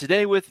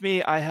Today with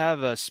me, I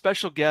have a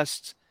special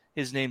guest.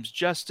 His name's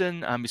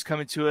Justin. He's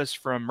coming to us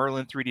from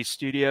Merlin 3D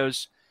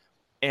Studios,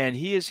 and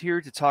he is here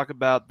to talk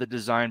about the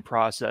design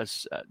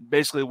process,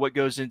 basically what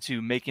goes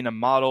into making a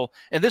model.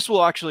 And this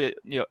will actually,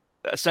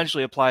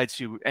 essentially apply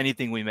to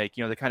anything we make,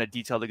 the kind of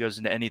detail that goes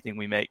into anything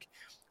we make.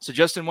 So,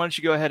 Justin, why don't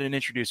you go ahead and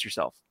introduce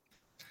yourself?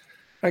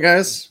 Hi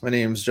guys, my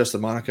name is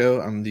Justin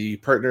Monaco. I'm the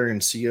partner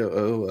and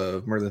COO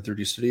of Merlin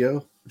 3D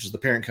Studio, which is the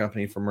parent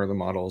company for Merlin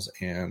Models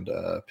and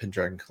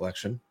Pendragon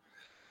Collection.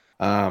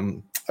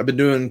 I've been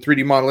doing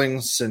 3D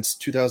modeling since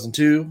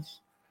 2002,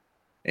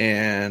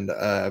 and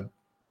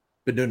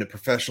been doing it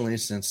professionally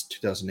since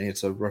 2008,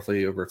 so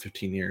roughly over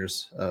 15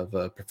 years of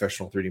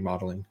professional 3D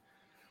modeling.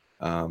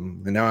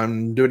 And now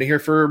I'm doing it here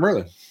for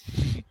Merlin.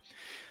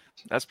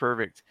 That's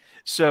perfect.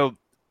 So,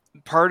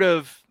 part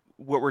of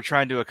what we're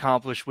trying to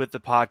accomplish with the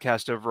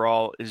podcast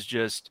overall is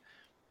just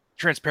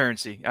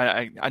transparency.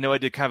 I know I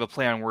did kind of a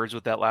play on words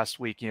with that last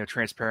week,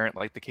 transparent,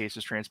 like the case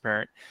is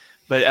transparent.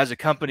 But as a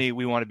company,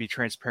 we want to be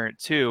transparent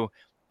too.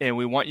 And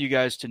we want you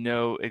guys to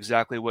know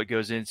exactly what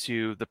goes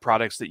into the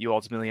products that you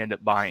ultimately end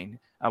up buying.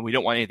 We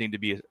don't want anything to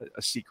be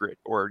a secret,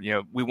 or,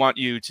 we want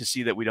you to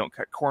see that we don't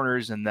cut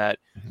corners, and that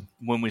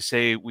when we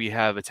say we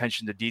have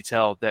attention to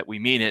detail, that we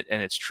mean it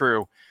and it's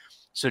true.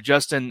 So,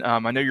 Justin, I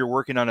know you're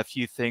working on a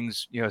few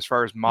things, as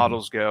far as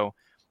models go.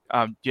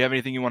 Do you have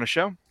anything you want to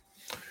show?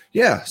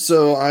 Yeah,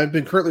 so I've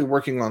been currently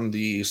working on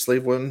the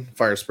Slave One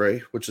fire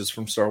spray, which is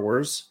from Star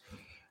Wars.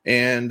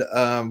 And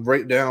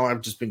right now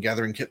I've just been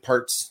gathering kit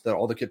parts,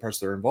 all the kit parts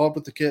that are involved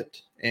with the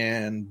kit,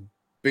 and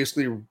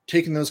basically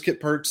taking those kit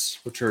parts,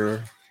 which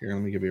are, here,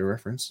 let me give you a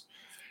reference.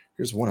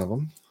 Here's one of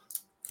them.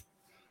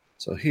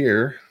 So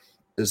here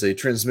is a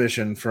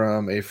transmission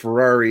from a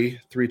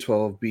Ferrari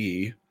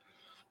 312B,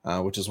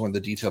 which is one of the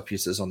detail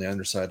pieces on the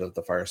underside of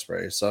the fire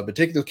spray. So I've been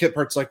taking the kit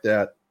parts like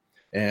that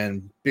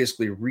and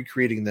basically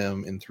recreating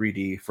them in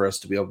 3D for us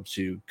to be able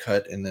to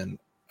cut and then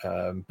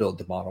build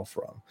the model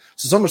from.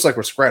 So it's almost like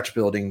we're scratch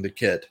building the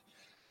kit,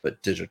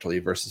 but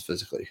digitally versus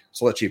physically. It's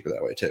a lot cheaper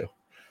that way too.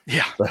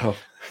 Yeah. So,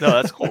 no,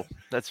 that's cool.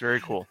 That's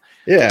very cool.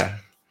 Yeah.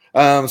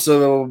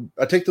 So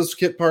I take those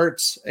kit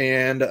parts,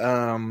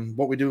 and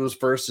what we do is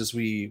first is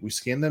we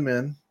scan them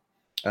in,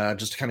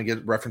 just to kind of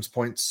get reference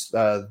points.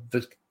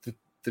 The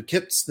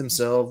kits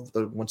themselves,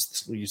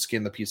 once you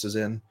scan the pieces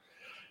in,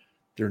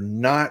 they're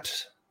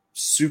not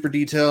super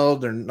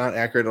detailed. They're not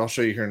accurate. I'll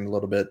show you here in a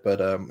little bit,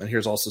 but and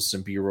here's also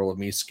some B-roll of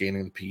me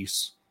scanning the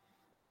piece.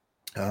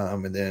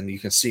 And then you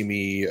can see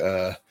me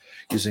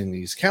using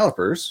these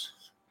calipers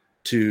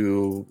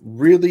to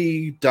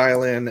really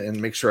dial in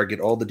and make sure I get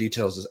all the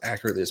details as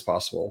accurately as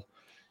possible.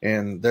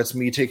 And that's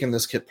me taking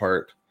this kit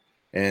part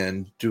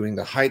and doing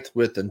the height,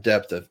 width, and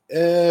depth of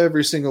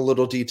every single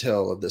little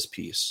detail of this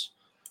piece.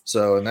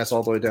 So, and that's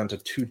all the way down to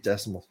 2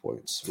 decimal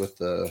points with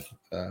the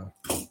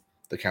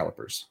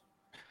calipers.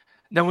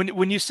 Now,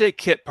 when you say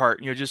kit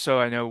part, just so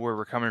I know where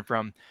we're coming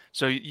from,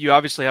 so you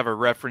obviously have a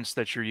reference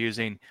that you're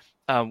using.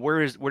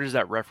 Where does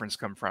that reference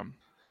come from?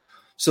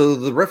 So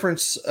the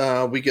reference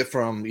we get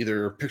from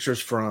either pictures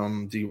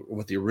from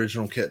what the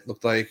original kit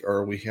looked like,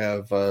 or we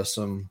have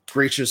some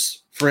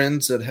gracious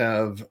friends that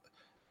have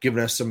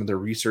given us some of their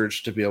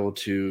research to be able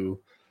to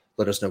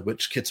let us know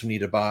which kits we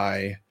need to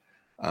buy,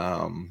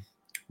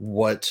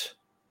 what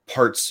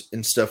parts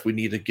and stuff we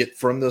need to get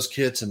from those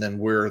kits, and then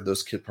where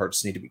those kit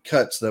parts need to be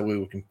cut, so that way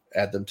we can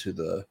add them to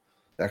the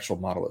actual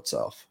model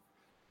itself.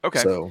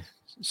 Okay.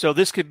 So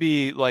this could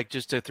be, like,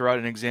 just to throw out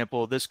an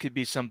example, this could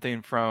be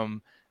something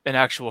from an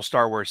actual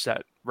Star Wars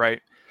set,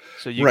 right?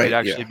 So you could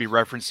actually be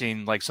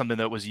referencing like something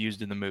that was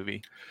used in the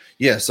movie.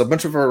 Yes, a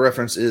bunch of our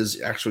reference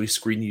is actually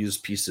screen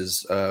used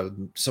pieces.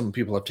 Some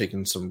people have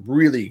taken some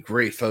really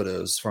great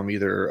photos from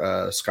either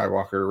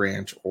Skywalker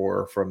Ranch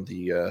or from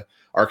the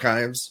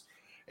archives,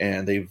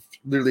 and they've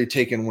literally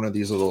taken one of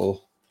these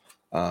little,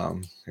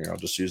 here, I'll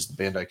just use the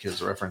Bandai kit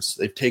as a reference.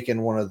 They've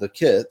taken one of the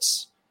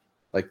kits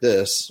like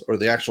this, or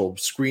the actual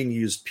screen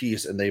used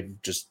piece, and they've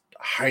just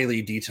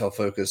highly detail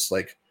focused,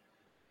 like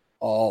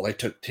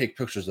take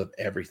pictures of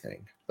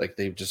everything. Like,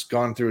 they've just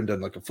gone through and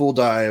done like a full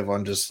dive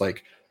on just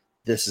like,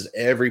 this is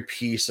every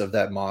piece of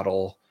that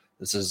model.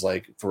 This is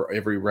like for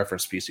every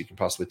reference piece you can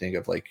possibly think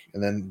of. Like,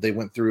 and then they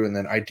went through and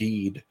then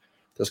ID'd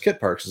those kit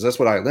parts. Because that's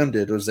what ILM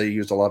did, was they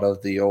used a lot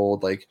of the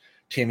old like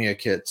Tamiya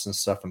kits and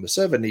stuff from the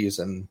 70s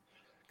and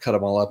cut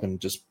them all up and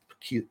just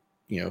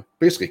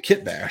basically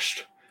kit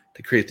bashed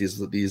to create these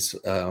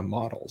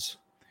models.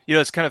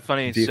 It's kind of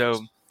funny. Vehicles.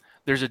 So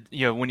there's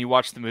when you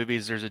watch the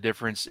movies, there's a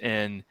difference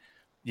in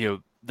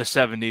the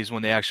 70s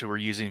when they actually were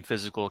using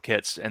physical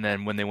kits, and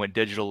then when they went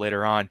digital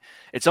later on.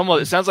 It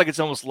sounds like it's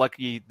almost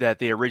lucky that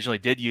they originally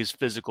did use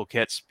physical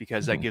kits,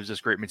 because that gives us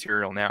great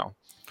material now.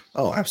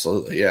 Oh,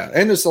 absolutely. Yeah.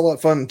 And it's a lot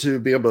of fun to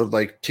be able to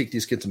like take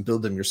these kits and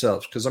build them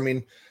yourself. Because, I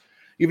mean,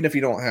 even if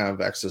you don't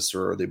have access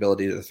or the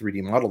ability to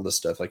 3D model this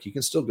stuff, like, you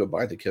can still go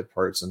buy the kit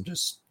parts and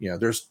just,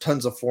 there's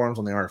tons of forums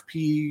on the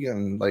RFP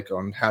and like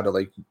on how to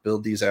like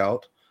build these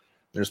out.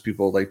 There's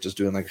people like just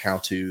doing like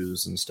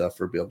how-tos and stuff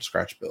for be able to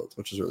scratch builds,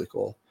 which is really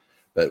cool.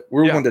 But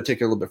we're wanting to take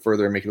it a little bit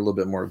further and make it a little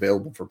bit more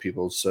available for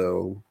people.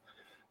 So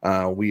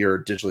we are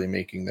digitally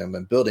making them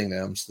and building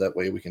them so that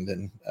way we can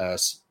then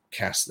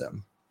cast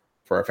them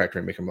for our factory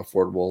and make them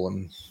affordable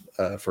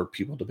and for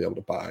people to be able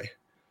to buy.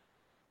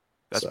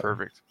 That's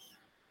perfect.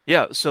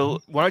 Yeah.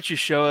 So why don't you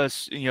show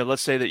us,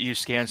 let's say that you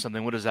scan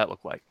something. What does that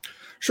look like?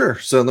 Sure.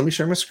 So let me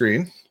share my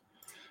screen.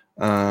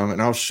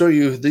 And I'll show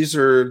you, these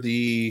are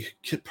the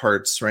kit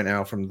parts right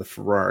now from the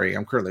Ferrari.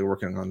 I'm currently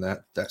working on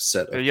that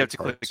set of You have to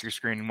parts. click your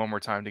screen one more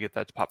time to get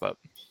that to pop up.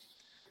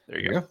 There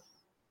you go.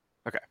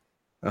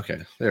 Okay,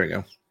 there we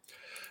go.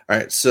 All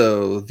right,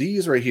 so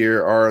these right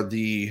here are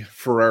the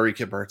Ferrari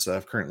kit parts that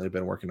I've currently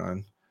been working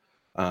on.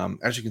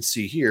 As you can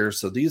see here,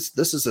 so this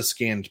is a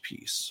scanned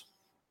piece.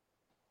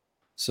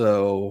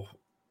 So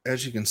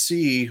as you can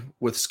see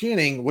with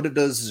scanning, what it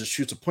does is it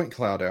shoots a point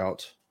cloud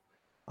out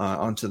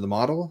onto the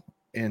model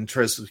and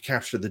tries to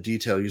capture the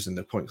detail using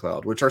the point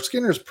cloud, which our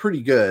scanner is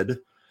pretty good,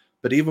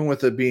 but even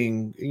with it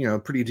being, a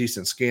pretty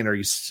decent scanner,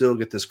 you still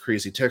get this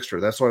crazy texture.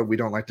 That's why we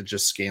don't like to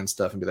just scan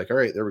stuff and be like, all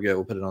right, there we go,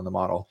 we'll put it on the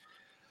model.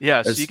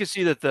 Yeah, so you can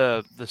see that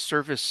the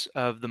surface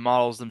of the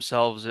models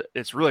themselves,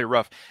 it's really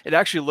rough. It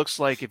actually looks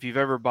like if you've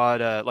ever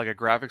bought a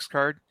graphics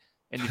card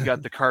and you've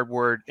got the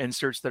cardboard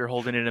inserts that are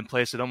holding it in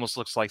place, it almost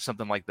looks like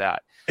something like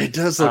that. It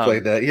does look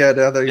like that. Yeah,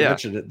 now that you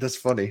mentioned it, that's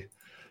funny.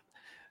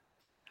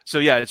 So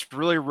yeah, it's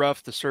really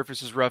rough. The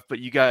surface is rough, but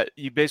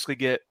you basically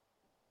get,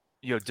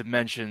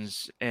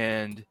 dimensions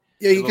and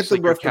you get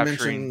the rough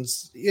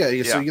dimensions. So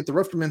you get the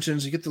rough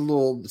dimensions, you get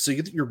so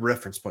you get your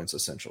reference points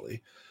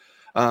essentially.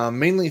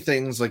 Mainly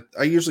things like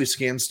I usually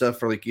scan stuff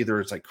for like either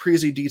it's like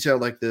crazy detail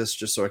like this,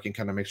 just so I can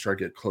kind of make sure I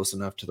get close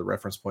enough to the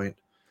reference point.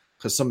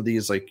 Because some of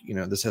these, like,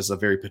 this has a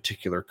very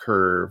particular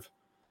curve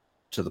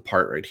to the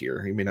part right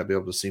here. You may not be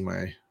able to see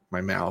my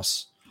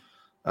mouse.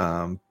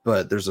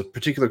 But there's a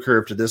particular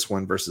curve to this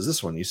one versus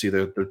this one. You see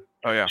they're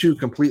two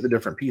completely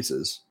different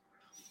pieces.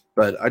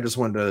 But I just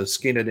wanted to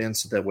scan it in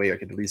so that way I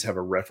could at least have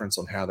a reference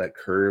on how that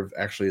curve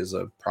actually is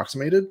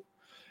approximated.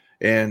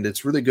 And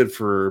it's really good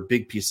for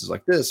big pieces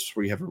like this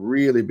where you have a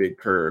really big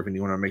curve and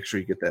you want to make sure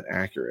you get that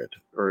accurate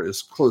or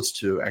as close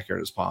to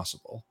accurate as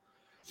possible.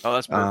 Oh,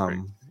 that's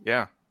perfect.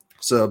 Yeah.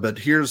 So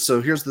here's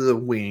the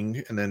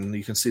wing, and then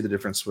you can see the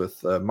difference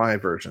with my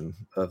version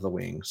of the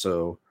wing.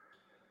 So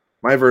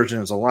my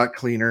version is a lot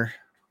cleaner.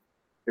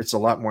 It's a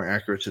lot more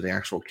accurate to the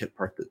actual kit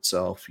part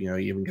itself. You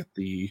even get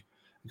the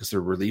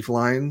relief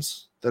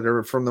lines that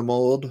are from the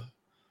mold,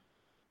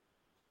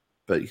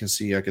 but you can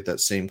see I get that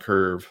same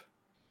curve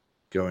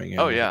going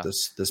in with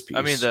this piece.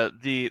 I mean,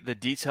 the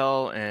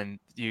detail and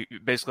you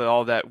basically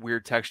all that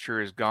weird texture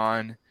is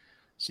gone.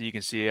 So you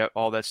can see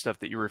all that stuff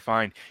that you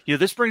refined.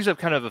 This brings up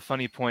kind of a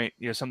funny point,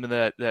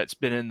 something that's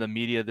been in the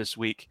media this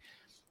week.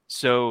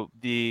 So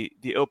the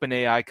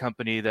OpenAI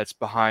company that's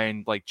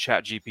behind like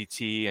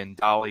ChatGPT and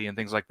DALL-E and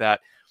things like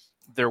that,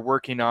 they're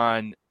working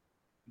on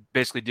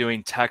basically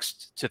doing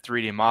text to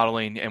 3D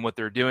modeling. And what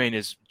they're doing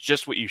is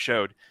just what you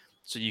showed.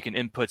 So you can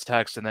input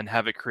text and then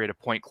have it create a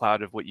point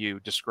cloud of what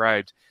you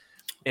described.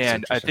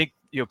 And I think,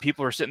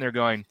 people are sitting there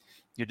going,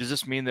 does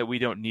this mean that we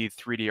don't need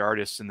 3D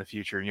artists in the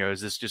future?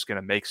 Is this just going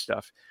to make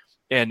stuff?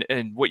 And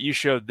what you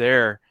showed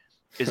there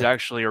is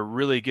actually a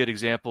really good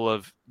example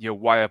of,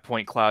 why a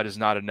point cloud is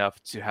not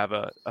enough to have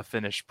a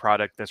finished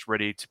product that's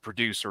ready to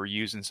produce or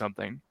use in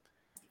something.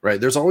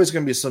 Right. There's always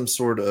going to be some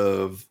sort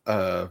of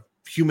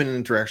human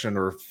interaction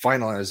or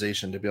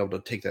finalization to be able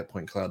to take that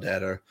point cloud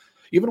data.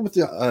 Even with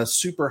the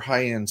super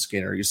high-end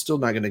scanner, you're still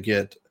not going to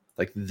get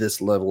like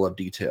this level of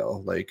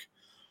detail, like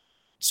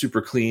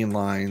super clean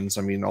lines.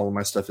 I mean, all of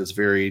my stuff is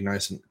very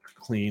nice and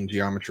clean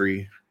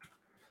geometry,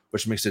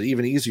 which makes it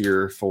even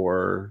easier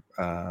for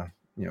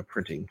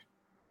printing.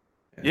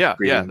 Yeah,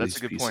 that's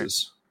a good point.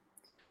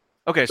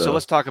 Okay, so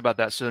let's talk about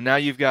that. So now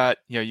you've got,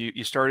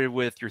 you started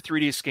with your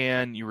 3D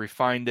scan, you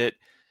refined it.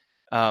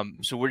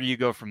 So where do you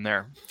go from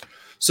there?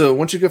 So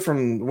once you get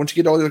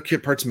all your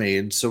kit parts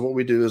made, so what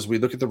we do is we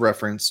look at the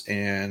reference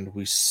and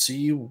we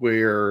see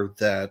where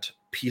that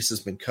piece has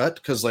been cut.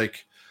 Because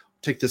like,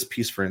 take this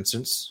piece for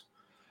instance.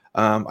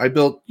 I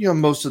built,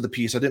 most of the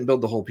piece. I didn't build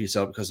the whole piece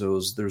out because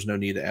there's no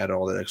need to add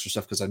all that extra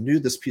stuff because I knew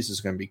this piece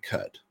is going to be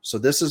cut. So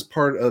this is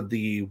part of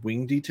the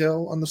wing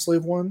detail on the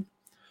Slave One,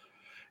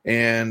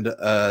 and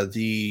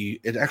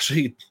it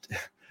actually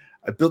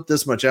I built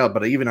this much out,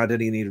 but I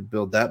didn't even need to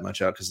build that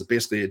much out because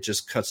basically it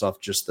just cuts off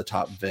just the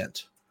top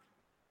vent,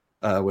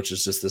 which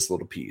is just this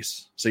little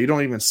piece. So you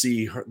don't even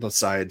see the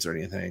sides or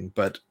anything.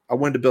 But I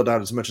wanted to build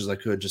out as much as I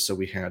could just so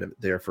we had it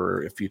there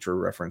for a future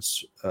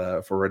reference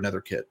for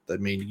another kit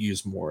that may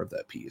use more of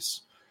that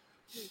piece.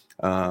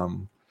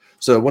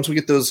 So once we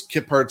get those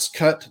kit parts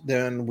cut,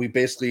 then we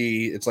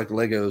basically, it's like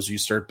Legos, you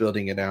start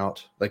building it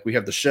out. Like we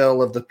have the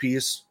shell of the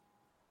piece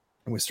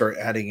and we start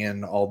adding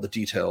in all the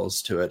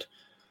details to it,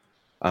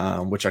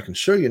 which I can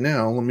show you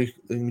now. Let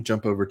me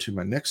jump over to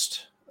my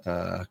next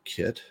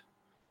kit.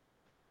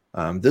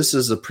 This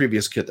is a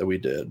previous kit that we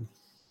did.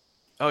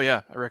 Oh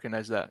yeah, I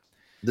recognize that.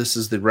 This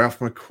is the Ralph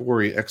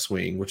McQuarrie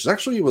X-Wing, which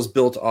was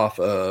built off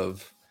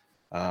of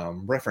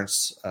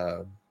reference,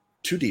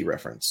 2D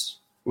reference,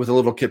 with a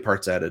little kit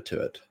parts added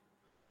to it.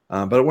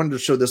 But I wanted to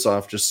show this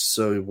off just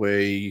so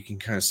way you can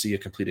kind of see a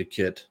completed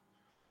kit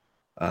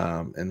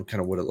and kind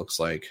of what it looks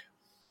like.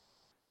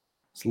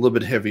 It's a little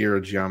bit heavier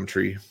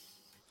geometry.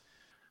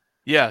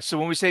 Yeah. So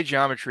when we say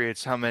geometry,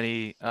 it's how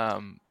many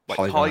like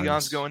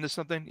polygons go into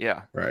something.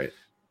 Yeah. Right.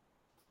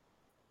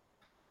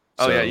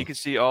 Oh yeah, you can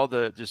see all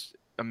the just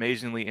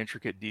amazingly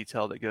intricate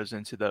detail that goes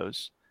into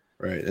those.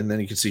 Right, and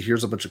then you can see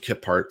here's a bunch of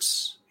kit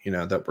parts,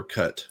 that were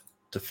cut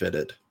to fit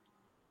it.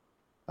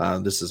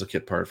 This is a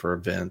kit part for a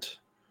vent.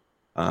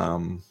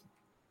 Even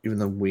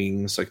the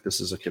wings, like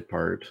this is a kit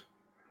part.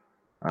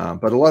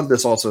 But a lot of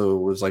this also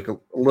was like a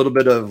little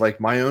bit of like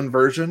my own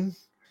version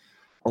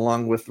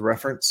along with the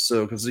reference.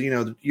 So, because,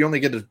 you only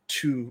get a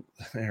two.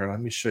 Here, let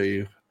me show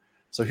you.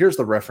 So here's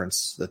the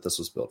reference that this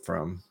was built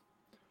from.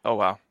 Oh,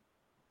 wow.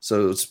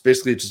 So it's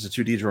basically just a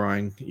 2D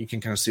drawing. You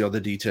can kind of see all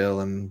the detail,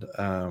 and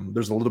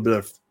there's a little bit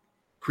of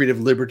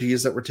creative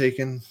liberties that were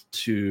taken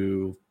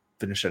to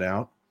finish it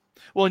out.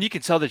 Well, and you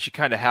can tell that you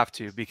kind of have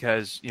to,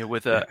 because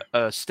with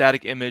a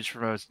static image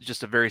from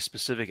just a very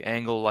specific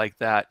angle like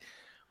that,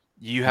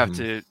 you have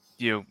to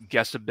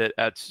guess a bit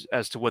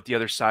as to what the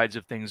other sides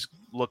of things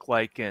look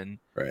like, and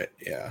right,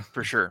 yeah,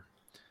 for sure.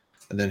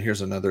 And then here's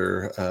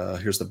another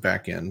here's the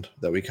back end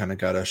that we kind of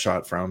got a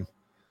shot from.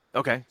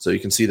 Okay. So you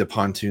can see the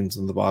pontoons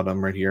on the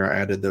bottom right here. I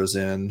added those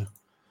in.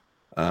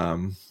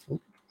 Sorry.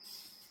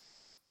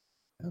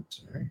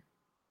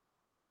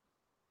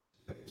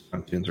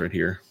 Pontoons right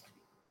here.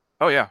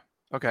 Oh yeah.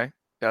 Okay.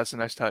 Yeah, that's a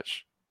nice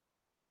touch.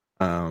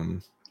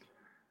 Then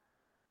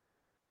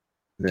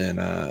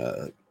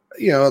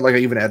like I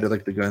even added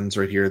like the guns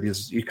right here.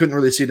 These you couldn't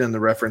really see it in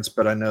the reference,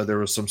 but I know there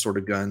was some sort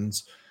of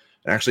guns.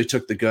 I actually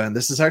took the gun.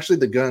 This is actually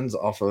the guns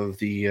off of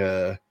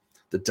the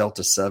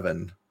Delta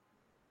 7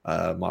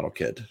 model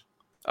kit.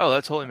 Oh,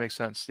 that totally makes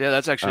sense. Yeah,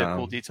 that's actually a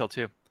cool detail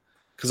too.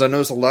 Because I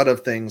noticed a lot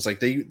of things like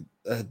they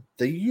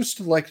used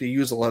to like to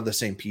use a lot of the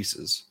same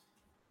pieces,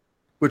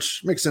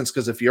 which makes sense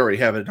because if you already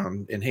have it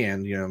in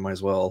hand, might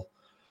as well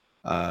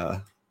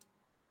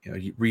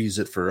you reuse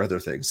it for other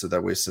things. So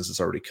that way, since it's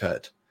already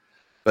cut.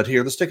 But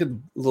here, let's take a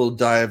little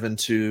dive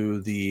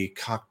into the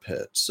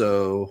cockpit.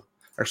 So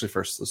actually,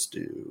 first let's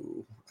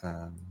do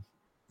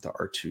the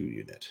R2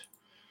 unit.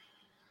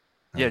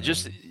 Yeah,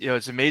 just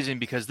it's amazing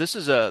because this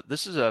is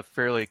a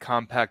fairly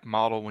compact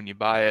model when you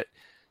buy it,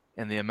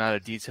 and the amount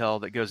of detail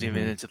that goes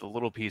even into the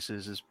little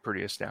pieces is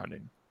pretty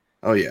astounding.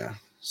 Oh yeah.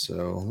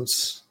 So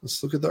let's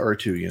look at the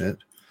R2 unit.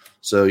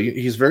 So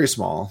he's very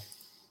small,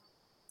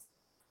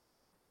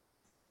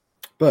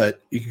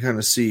 but you can kind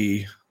of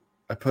see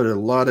I put a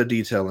lot of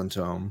detail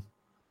into him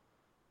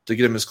to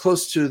get him as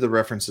close to the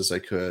reference as I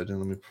could. And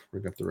let me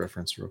bring up the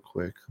reference real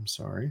quick. I'm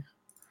sorry.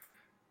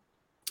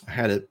 I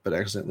had it, but I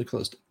accidentally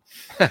closed it.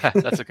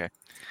 That's okay.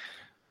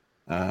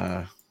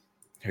 Here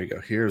you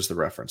go. Here's the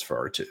reference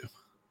for R2.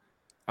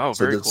 Oh,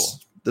 so very cool.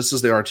 This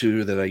is the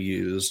R2 that I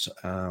used.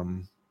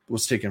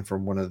 Was taken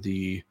from one of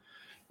the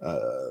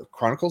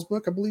Chronicles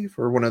book, I believe,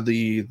 or one of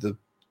the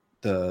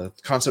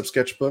concept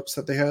sketch books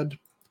that they had.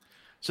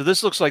 So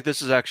this looks like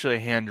this is actually a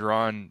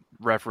hand-drawn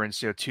reference,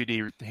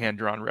 2D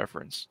hand-drawn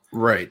reference.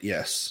 Right,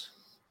 yes.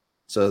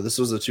 So this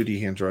was a 2D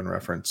hand-drawn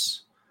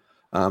reference.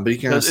 But you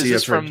can see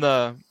is this from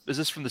the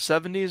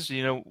 70s? Do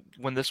you know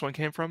when this one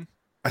came from?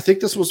 I think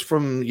this was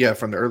from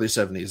the early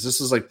 70s. This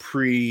is like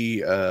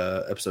pre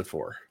episode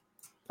 4.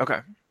 Okay.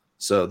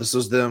 So this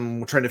was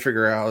them trying to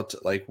figure out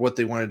like what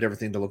they wanted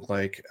everything to look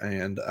like,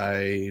 and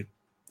I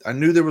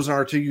knew there was an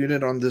R2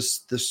 unit on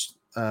this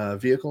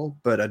vehicle,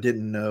 but I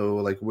didn't know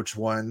like which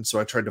one. So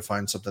I tried to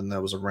find something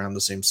that was around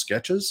the same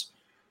sketches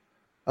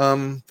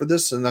for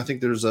this, and I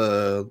think there's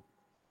got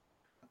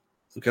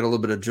a little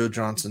bit of Joe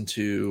Johnson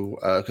too,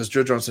 because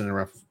Joe Johnson and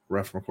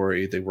Ralph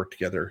McQuarrie, they worked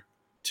together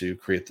to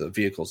create the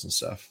vehicles and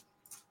stuff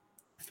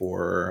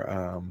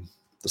for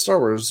the Star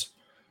Wars.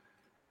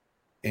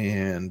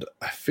 And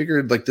I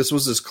figured like this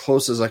was as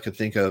close as I could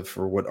think of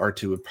for what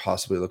R2 would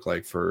possibly look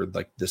like for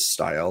like this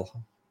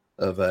style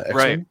of X-Wing.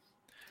 Right.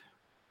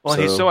 Well,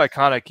 he's so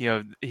iconic.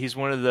 He's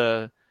one of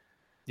the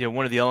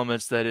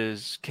elements that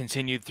is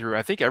continued through,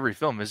 I think, every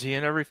film. Is he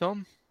in every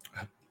film?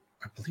 I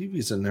believe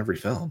he's in every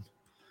film.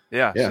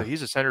 Yeah. So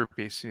he's a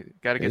centerpiece. You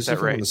got to get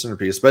that right. The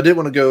centerpiece, but I didn't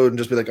want to go and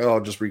just be like, oh,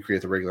 I'll just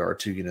recreate the regular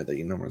R2 unit that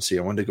you normally see.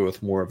 I wanted to go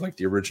with more of like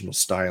the original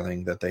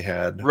styling that they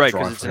had. Right,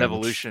 because it's an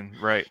evolution.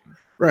 Right.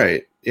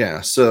 Right.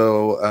 Yeah.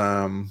 So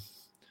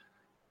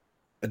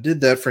I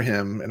did that for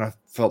him, and I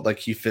felt like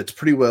he fits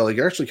pretty well.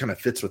 He actually kind of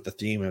fits with the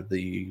theme of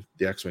the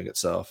X-Wing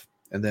itself.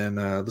 And then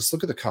let's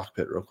look at the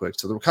cockpit real quick.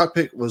 So the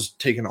cockpit was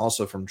taken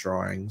also from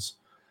drawings.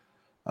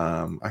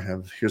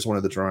 Here's one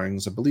of the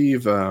drawings. I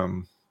believe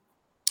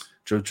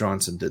Joe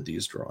Johnson did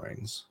these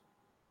drawings.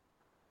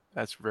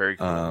 That's very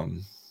cool.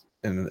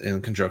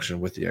 In conjunction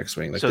with the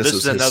X-Wing. Like, so this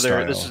is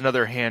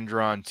another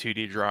hand-drawn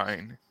 2D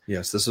drawing.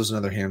 Yes, this was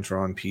another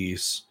hand-drawn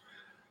piece.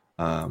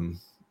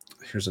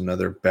 Here's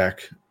another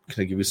back.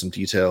 Can I give you some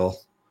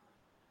detail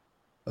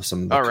of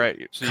some of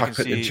the so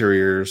cockpit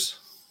interiors?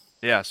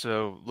 Yeah,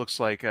 so looks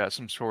like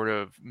some sort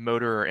of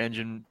motor or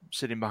engine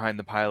sitting behind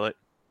the pilot.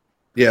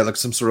 Yeah, like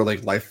some sort of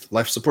like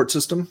life support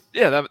system.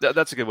 Yeah,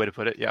 that's a good way to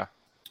put it. Yeah,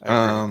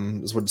 I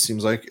agree. Is what it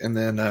seems like. And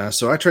then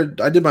so I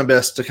did my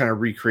best to kind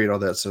of recreate all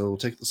that. So we'll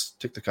take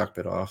the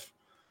cockpit off,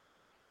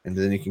 and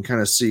then you can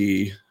kind of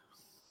see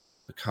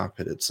the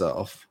cockpit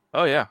itself.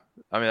 Oh yeah,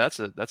 I mean that's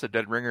a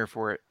dead ringer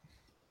for it.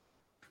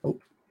 Oh,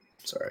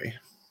 sorry.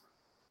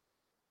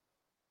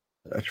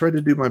 I tried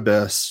to do my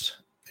best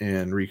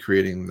in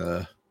recreating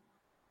the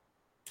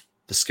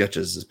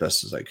sketches as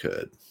best as I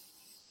could.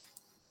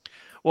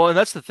 Well, and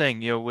that's the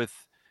thing, with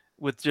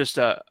just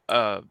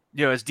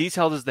as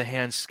detailed as the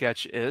hand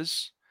sketch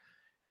is,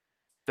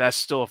 that's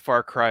still a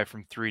far cry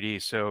from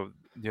 3D. So,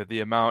 the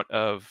amount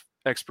of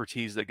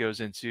expertise that goes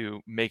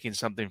into making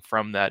something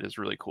from that is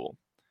really cool.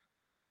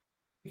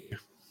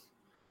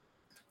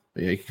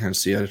 But yeah, you can kind of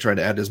see I tried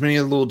to add as many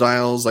little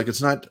dials. Like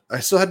it's not.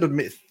 I still had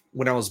to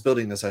when I was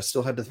building this. I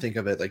still had to think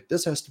of it like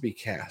this has to be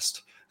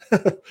cast.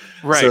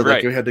 Right, so like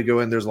right. we had to go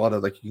in. There's a lot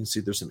of like you can see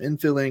there's some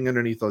infilling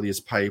underneath all these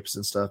pipes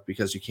and stuff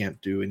because you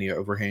can't do any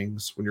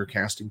overhangs when you're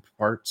casting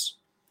parts.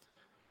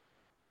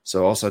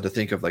 So I also had to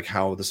think of like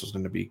how this was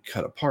going to be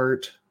cut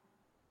apart,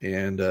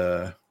 and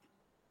a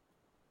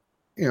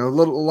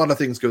lot of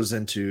things goes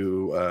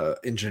into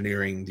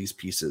engineering these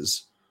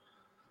pieces.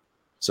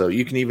 So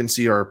you can even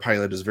see our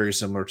pilot is very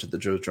similar to the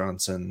Joe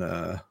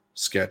Johnson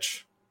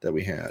sketch that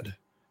we had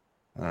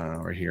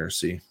right here.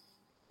 See?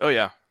 Oh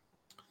yeah,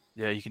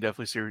 yeah. You can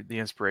definitely see the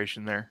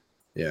inspiration there.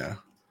 Yeah.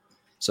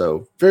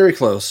 So very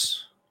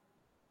close,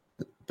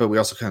 but we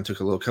also kind of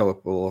took a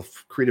couple of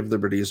creative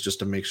liberties just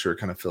to make sure it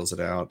kind of fills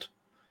it out.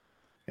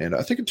 And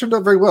I think it turned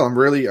out very well. I'm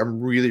really,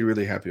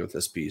 really happy with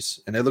this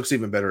piece, and it looks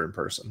even better in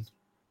person.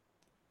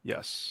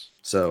 Yes.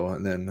 So,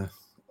 and then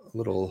a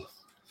little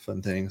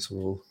fun thing.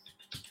 So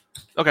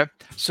Okay,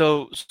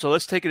 so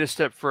let's take it a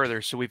step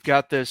further. So we've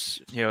got this,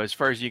 as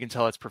far as you can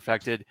tell, it's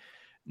perfected.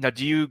 Now,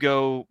 do you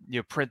go,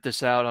 print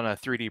this out on a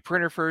 3D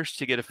printer first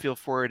to get a feel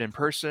for it in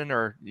person,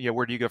 or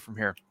where do you go from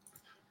here?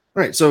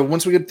 All right. So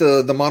once we get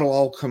the model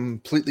all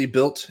completely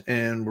built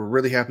and we're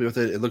really happy with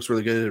it, it looks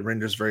really good. It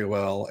renders very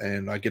well,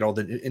 and I get all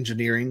the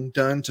engineering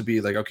done to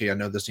be like, okay, I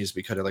know this needs to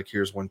be cut. Like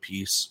here's one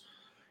piece.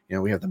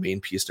 We have the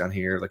main piece down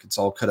here. Like it's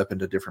all cut up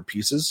into different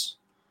pieces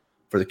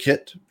for the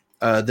kit.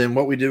 Then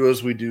what we do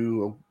is we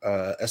do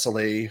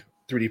SLA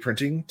 3D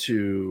printing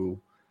to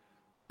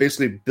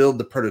basically build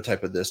the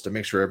prototype of this to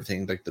make sure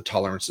everything like the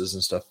tolerances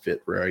and stuff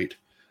fit right.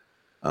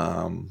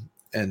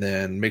 And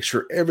then make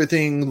sure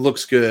everything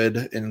looks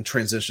good in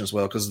transition as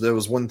well. Because there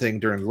was one thing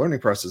during the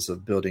learning process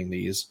of building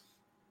these.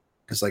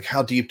 It's like,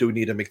 how deep do we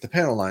need to make the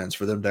panel lines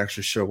for them to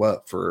actually show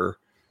up for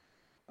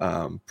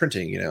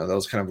printing? That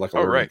was kind of like a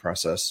learning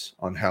process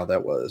on how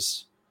that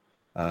was.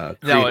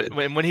 Now,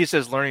 when he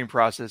says learning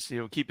process,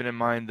 keeping in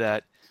mind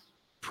that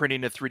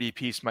printing a 3D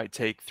piece might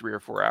take 3 or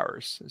 4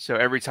 hours. So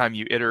every time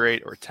you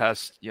iterate or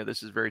test,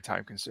 this is very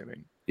time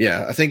consuming.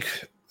 Yeah, I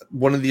think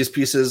one of these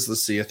pieces,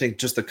 let's see, I think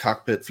just the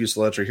cockpit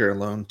fuselage right here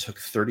alone took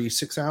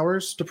 36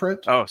 hours to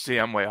print. Oh, see,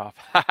 I'm way off.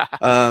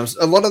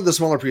 A lot of the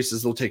smaller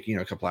pieces will take,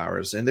 a couple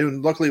hours. And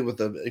then luckily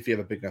if you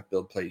have a big enough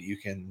build plate, you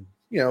can,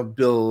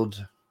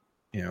 build,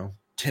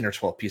 10 or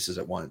 12 pieces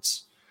at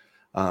once.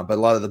 But a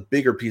lot of the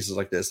bigger pieces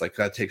like this, like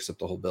that takes up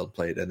the whole build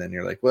plate. And then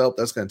you're like, well,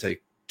 that's going to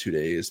take 2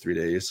 days, 3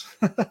 days.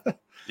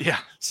 Yeah.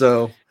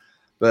 So,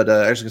 but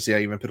as you can see, I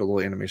even put a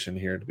little animation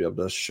here to be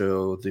able to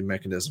show the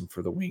mechanism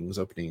for the wings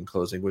opening and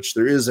closing, which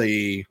there is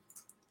a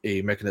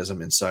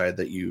mechanism inside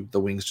that the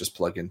wings just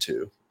plug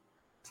into.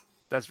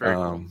 That's very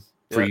cool.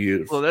 For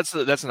you. Well, that's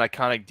an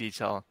iconic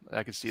detail.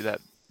 I can see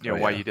that,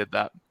 why you did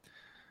that.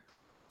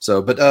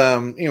 So, but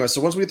anyway,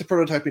 so once we get the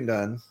prototyping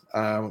done,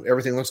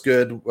 everything looks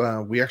good.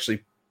 We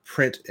actually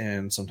print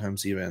and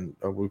sometimes even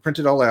we print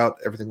it all out.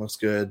 Everything looks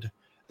good.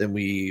 Then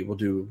we will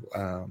do,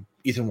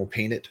 Ethan will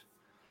paint it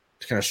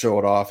to kind of show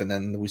it off. And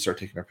then we start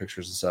taking our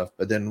pictures and stuff.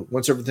 But then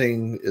once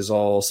everything is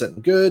all set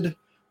and good,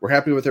 we're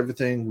happy with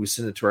everything. We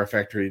send it to our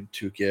factory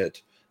to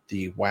get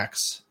the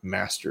wax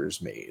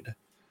masters made.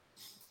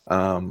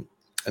 And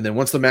then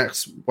once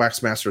the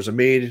wax masters are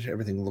made,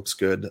 everything looks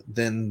good.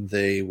 Then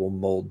they will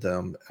mold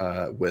them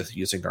with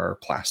using our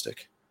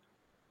plastic.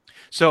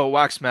 So a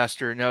wax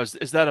master, now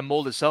is that a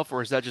mold itself,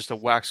 or is that just a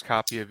wax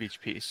copy of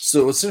each piece?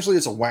 So essentially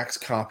it's a wax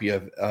copy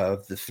of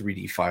the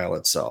 3D file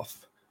itself.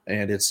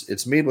 And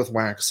it's made with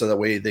wax so that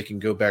way they can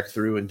go back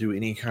through and do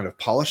any kind of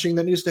polishing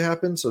that needs to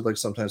happen. So like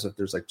sometimes if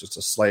there's like just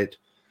a slight,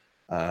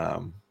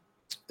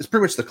 it's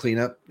pretty much the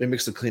cleanup. It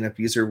makes the cleanup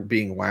easier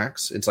being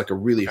wax. It's like a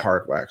really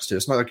hard wax too.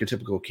 It's not like your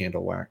typical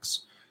candle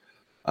wax.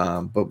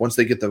 But once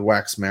they get the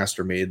wax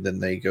master made, then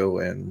they go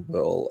and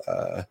will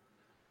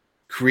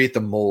create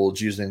the molds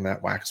using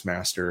that wax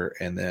master,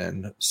 and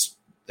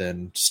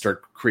then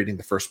start creating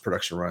the first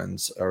production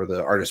runs or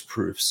the artist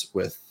proofs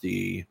with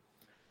the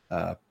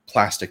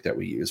plastic that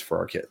we use for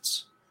our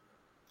kits.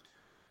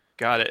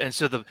 Got it. And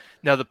so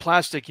the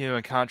plastic,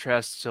 in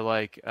contrast to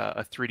like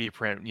a 3D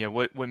print,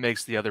 what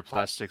makes the other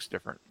plastics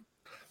different?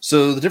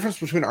 So the difference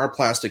between our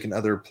plastic and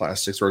other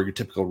plastics or your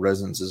typical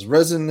resins is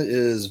resin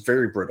is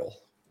very brittle.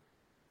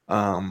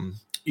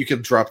 You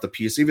can drop the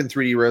piece, even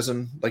 3D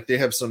resin. Like they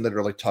have some that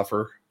are like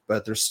tougher,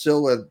 but they're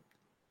still a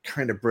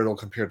kind of brittle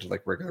compared to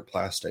like regular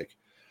plastic.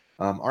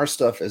 Our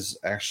stuff is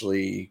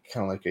actually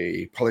kind of like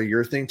a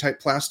polyurethane type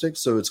plastic,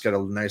 so it's got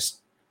a nice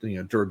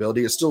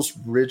durability. It's still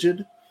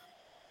rigid,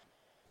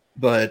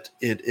 but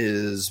it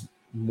is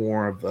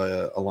more of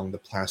along the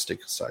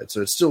plastic side.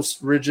 So it's still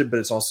rigid, but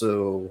it's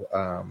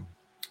also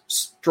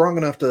strong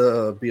enough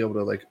to be able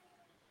to like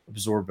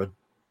absorb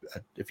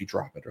if you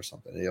drop it or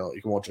something.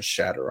 It won't just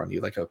shatter on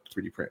you like a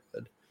 3D print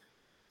would.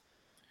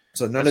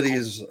 So none of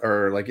these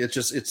are like,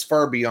 it's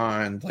far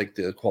beyond like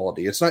the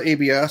quality. It's not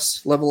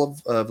ABS level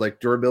of like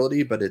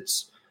durability, but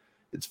it's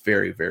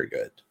very, very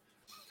good.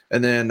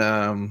 And then,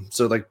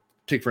 so like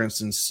take for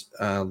instance,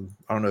 I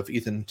don't know if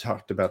Ethan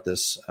talked about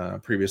this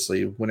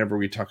previously, whenever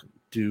we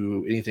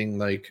do anything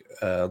like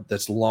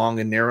that's long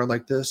and narrow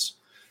like this,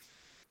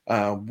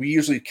 we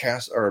usually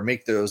cast or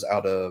make those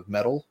out of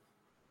metal.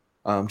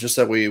 Just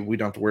that way we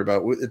don't have to worry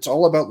about, it's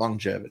all about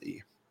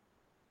longevity.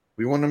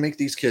 We want to make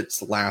these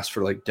kits last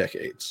for like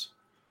decades.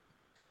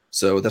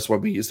 So that's why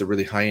we use the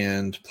really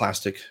high-end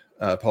plastic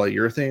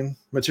polyurethane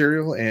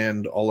material,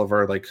 and all of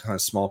our like kind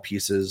of small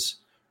pieces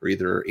are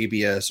either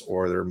ABS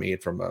or they're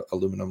made from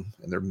aluminum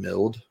and they're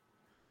milled.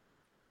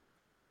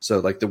 So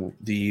like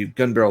the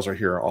gun barrels are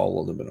here are all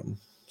aluminum.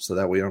 So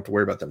that way you don't have to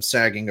worry about them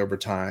sagging over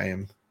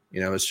time.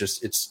 It's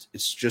just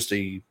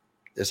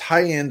as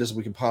high end as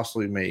we can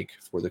possibly make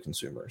for the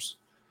consumers.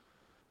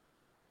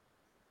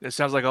 It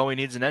sounds like all we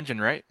need is an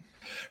engine, right?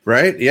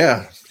 Right?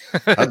 Yeah.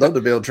 I'd love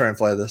to be able to try and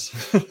fly this.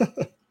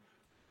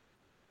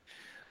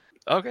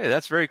 Okay,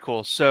 that's very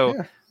cool. So,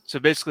 yeah. So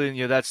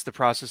basically, that's the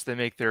process they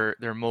make their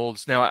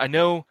molds. Now, I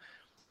know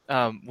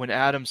when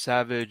Adam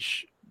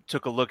Savage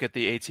took a look at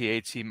the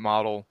AT-AT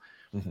model,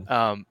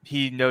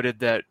 he noted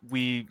that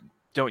we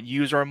don't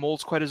use our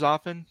molds quite as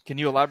often. Can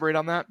you elaborate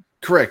on that?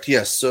 Correct.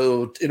 Yes.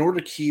 So in order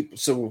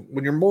to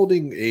when you're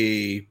molding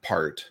a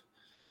part,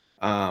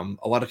 a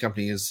lot of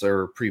companies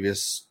or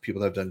previous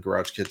people that have done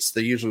garage kits,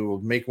 they usually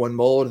will make one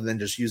mold and then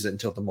just use it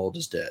until the mold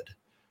is dead.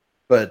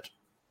 But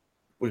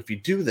if you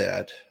do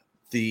that,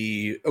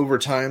 over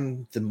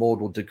time the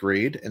mold will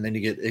degrade, and then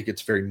it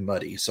gets very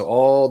muddy. So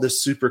all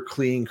this super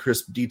clean,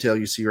 crisp detail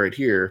you see right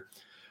here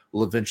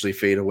will eventually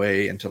fade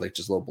away into like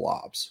just little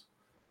blobs.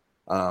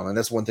 And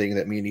that's one thing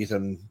that me and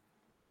Ethan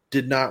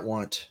did not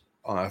want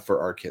for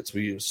our kits.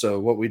 So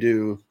what we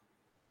do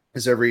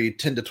is every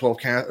 10 to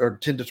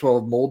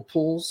 12 mold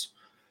pulls,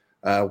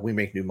 we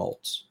make new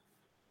molds.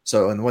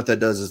 So, and what that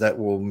does is that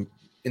will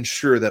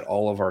ensure that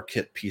all of our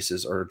kit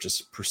pieces are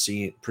just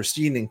pristine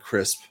and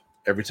crisp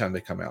every time they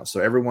come out. So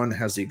everyone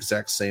has the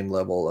exact same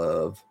level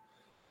of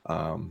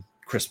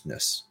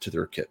crispness to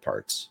their kit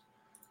parts.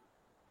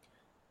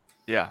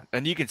 Yeah,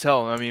 and you can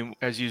tell, I mean,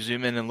 as you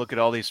zoom in and look at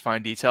all these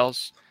fine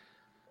details,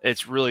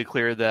 it's really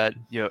clear that,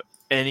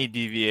 any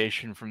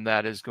deviation from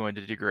that is going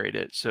to degrade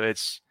it. So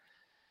it's,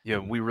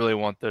 we really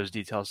want those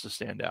details to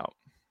stand out.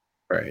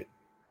 Right.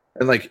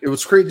 And like, it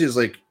was crazy is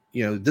like,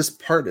 this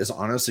part is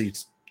honestly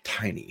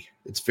tiny.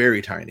 It's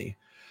very tiny.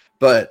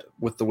 But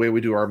with the way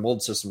we do our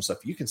mold system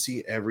stuff, you can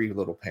see every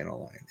little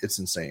panel line. It's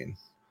insane.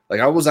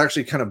 Like, I was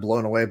actually kind of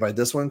blown away by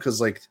this one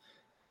because like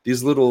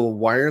these little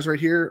wires right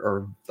here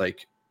are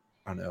like,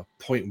 I don't know,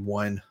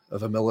 0.1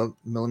 of a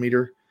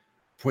millimeter,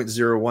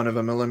 0.01 of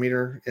a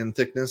millimeter in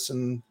thickness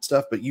and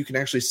stuff. But you can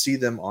actually see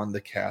them on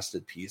the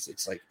casted piece.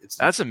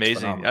 That's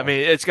amazing. phenomenal. I mean,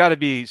 it's got to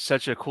be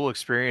such a cool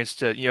experience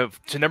to,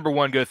 to number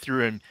one, go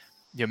through and,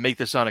 make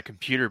this on a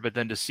computer, but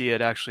then to see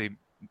it actually,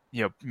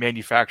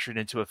 manufactured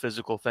into a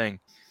physical thing.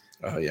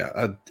 Oh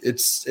yeah, it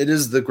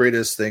is the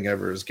greatest thing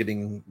ever, is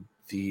getting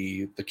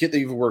the kit that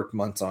you've worked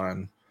months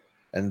on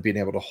and being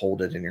able to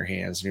hold it in your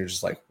hands, and you're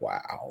just like,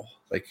 wow.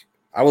 Like,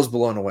 I was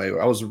blown away.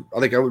 I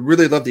would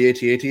really love the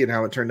AT-AT and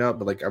how it turned out,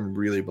 but like, I'm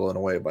really blown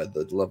away by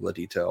the level of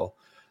detail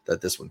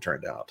that this one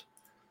turned out.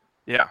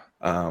 Yeah.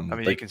 I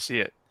mean, you can see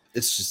it.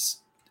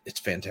 It's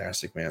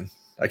fantastic, man.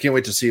 I can't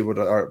wait to see what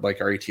our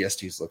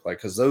ATSTs look like,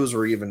 because those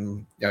were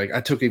even,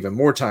 I took even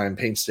more time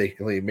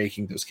painstakingly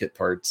making those kit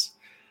parts.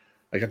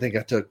 Like, I think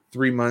I took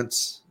 3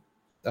 months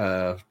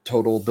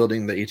total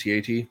building the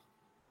AT-AT,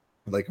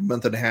 like a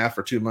month and a half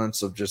or 2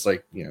 months of just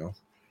like, 10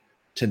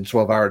 to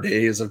 12 hour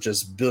days of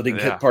just building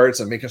kit parts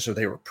and making sure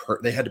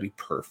they had to be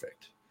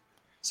perfect.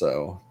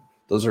 So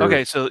those are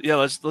okay. So yeah,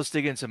 let's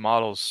dig into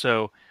models.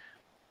 So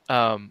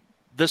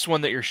this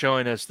one that you're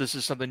showing us, this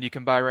is something you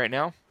can buy right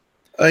now?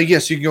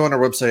 Yes, you can go on our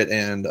website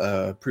and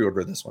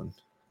pre-order this one.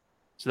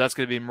 So that's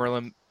going to be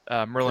Merlin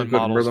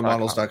Merlinmodels.com.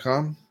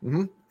 Merlinmodels.com,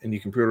 and you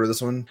can pre-order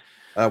this one.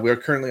 We are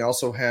currently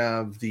also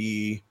have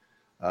the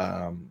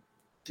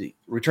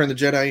Return the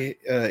Jedi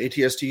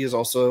ATST is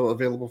also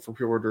available for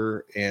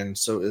pre-order, and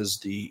so is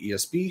the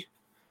ESB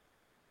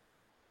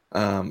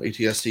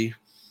ATST.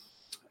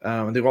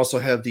 And they also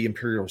have the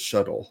Imperial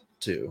Shuttle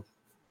too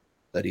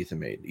that Ethan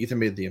made. Ethan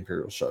made the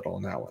Imperial Shuttle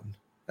on that one,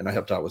 and I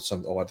helped out with a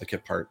lot of the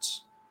kit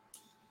parts.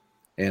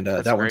 And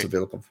That's that one's great.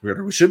 available for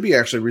pre-order. We should be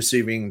actually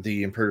receiving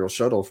the Imperial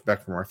shuttle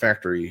back from our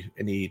factory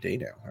any day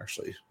now,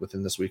 actually,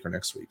 within this week or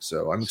next week.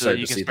 So I'm So that excited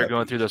you to can see start that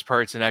going through piece. those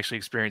parts and actually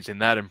experiencing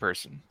that in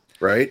person.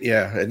 Right?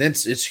 Yeah, and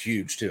it's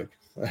huge too.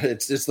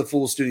 It's the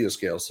full studio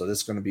scale, so this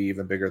is going to be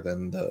even bigger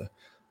than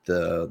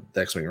the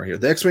X-wing right here.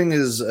 The X-wing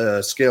is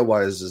scale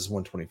wise is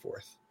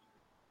 1/24th.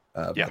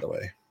 By Yeah. the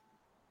way,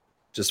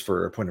 just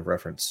for a point of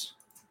reference.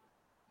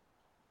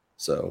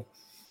 So,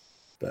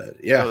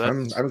 but yeah,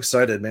 No, I'm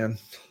excited, man.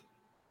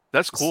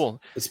 that's It's,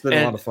 cool. it's been a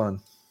lot And of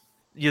fun.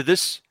 yeah,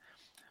 this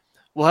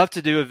we'll have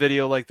to do a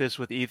video like this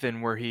with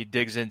Ethan where he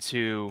digs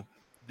into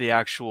the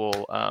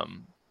actual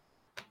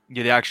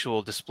the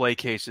actual display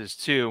cases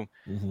too,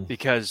 Mm-hmm.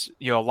 because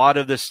a lot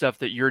of this stuff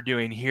that you're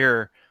doing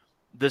here,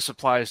 this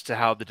applies to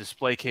how the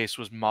display case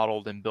was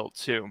modeled and built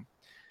too.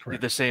 The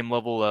Correct. same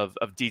level of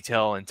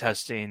detail and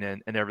testing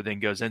and everything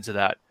goes into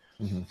that.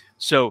 Mm-hmm.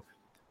 So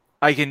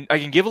I can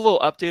give a little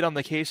update on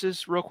the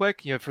cases real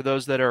quick, for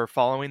those that are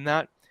following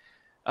that.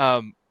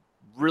 Um,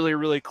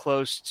 really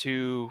close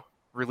to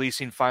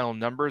releasing final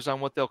numbers on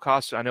what they'll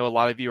cost. So I know a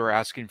lot of you are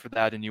asking for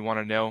that and you want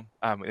to know,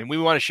 and we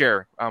want to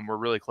share. We're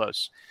really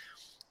close.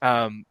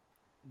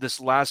 This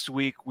last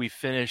week we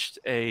finished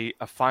a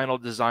final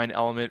design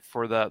element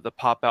for the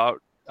pop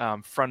out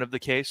front of the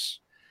case.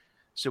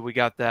 So we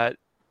got that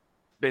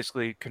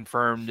basically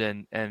confirmed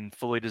and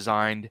fully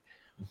designed.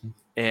 Mm-hmm.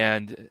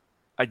 And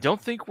I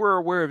don't think we're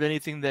aware of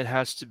anything that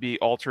has to be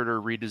altered or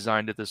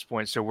redesigned at this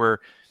point. So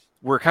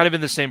we're kind of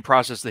in the same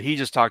process that he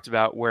just talked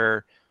about,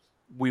 where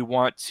we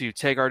want to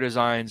take our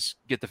designs,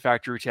 get the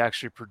factory to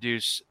actually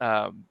produce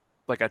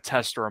like a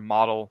test or a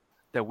model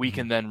that we Mm-hmm.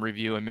 can then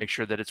review and make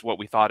sure that it's what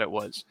we thought it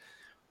was.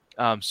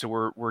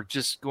 So we're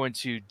just going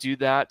to do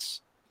that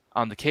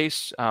on the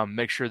case,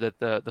 make sure that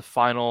the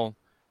final,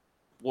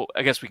 well,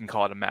 I guess we can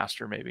call it a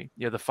master, maybe,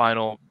 the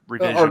final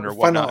revision or Final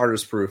whatnot.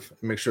 artist proof.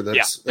 Make sure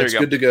Yeah, there that's you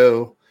go. good to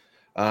go.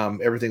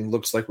 Everything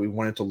looks like we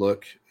want it to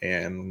look,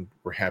 and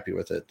we're happy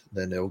with it.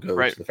 Then it'll go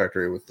Right. to the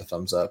factory with the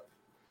thumbs up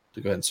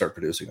to go ahead and start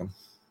producing them.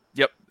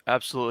 Yep,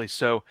 absolutely.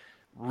 So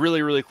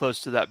really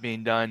close to that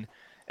being done.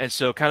 And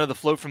so kind of the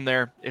flow from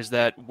there is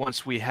that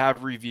once we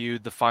have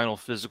reviewed the final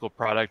physical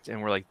product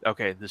and we're like,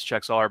 okay, this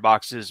checks all our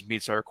boxes,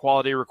 meets our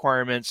quality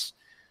requirements,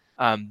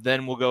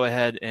 then we'll go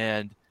ahead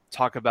and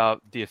talk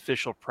about the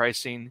official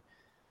pricing.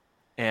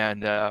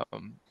 And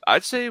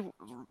I'd say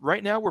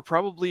right now we're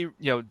probably,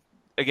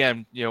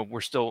 again,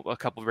 we're still a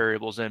couple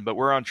variables in, but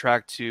we're on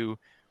track to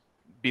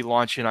be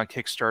launching on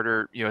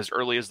Kickstarter, as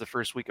early as the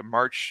first week of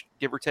March,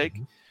 give or take.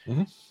 Mm-hmm.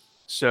 Mm-hmm.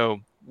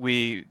 So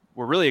we're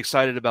really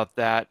excited about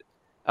that.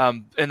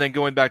 And then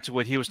going back to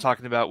what he was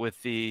talking about with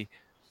the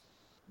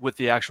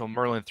actual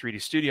Merlin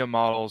 3D Studio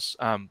models,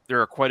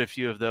 there are quite a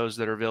few of those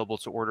that are available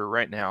to order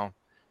right now,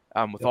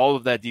 with Yep. all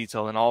of that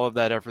detail and all of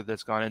that effort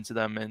that's gone into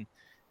them. And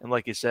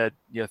like you said,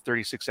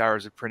 36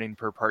 hours of printing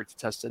per part to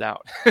test it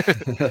out.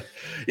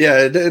 Yeah,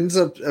 it ends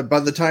up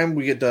by the time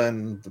we get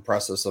done the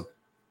process of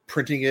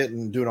printing it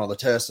and doing all the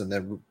tests, and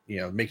then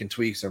making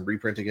tweaks and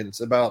reprinting it.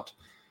 It's about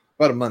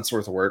a month's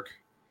worth of work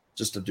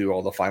just to do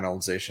all the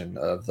finalization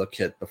of the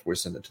kit before we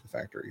send it to the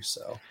factory.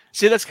 So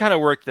See, that's kind of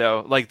work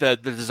though. Like the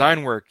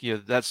design work,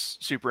 that's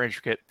super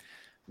intricate.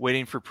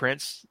 Waiting for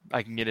prints,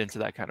 I can get into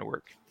that kind of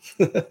work.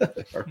 all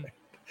right.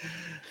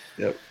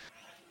 Yep.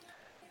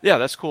 Yeah,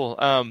 that's cool.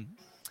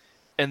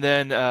 And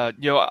then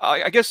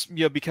I guess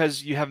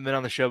because you haven't been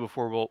on the show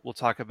before, we'll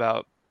talk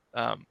about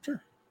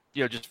Sure.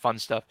 just fun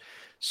stuff. Yeah.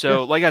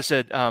 So like I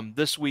said,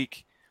 this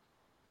week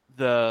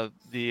the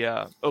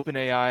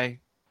OpenAI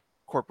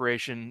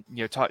Corporation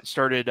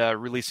started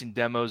releasing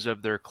demos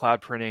of their cloud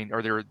printing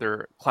or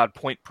their cloud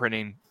point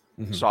printing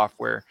Mm-hmm.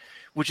 software,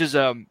 which is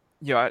I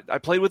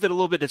played with it a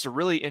little bit. It's a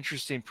really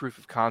interesting proof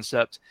of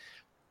concept.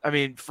 I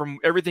mean, from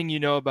everything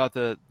about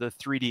the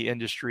 3D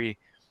industry,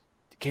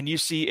 can you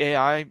see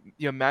AI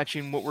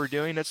matching what we're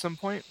doing at some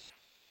point?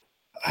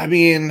 I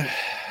mean,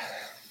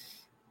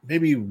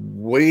 maybe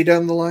way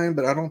down the line,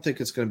 but I don't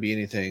think it's going to be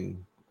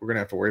anything we're going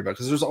to have to worry about,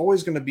 because there's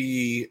always going to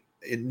be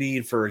a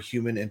need for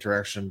human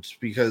interaction,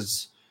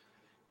 because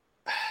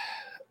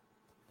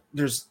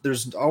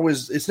there's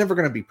always, it's never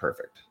going to be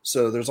perfect.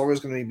 So there's always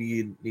going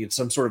to need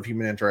some sort of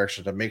human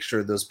interaction to make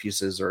sure those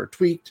pieces are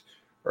tweaked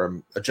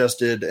or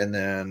adjusted and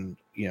then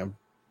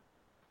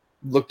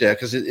looked at,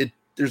 because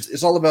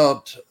it's all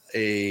about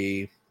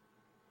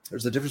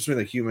there's a difference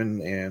between a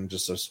human and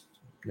just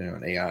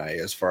an AI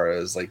as far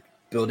as like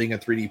building a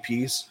 3D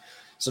piece.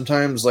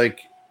 Sometimes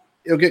like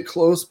it'll get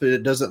close, but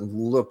it doesn't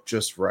look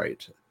just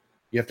right.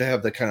 You have to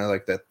have the kind of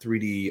like that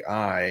 3D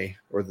eye,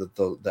 or the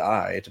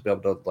eye, to be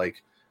able to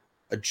like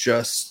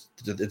adjust.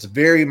 It's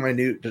very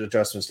minute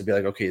adjustments to be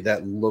like, okay,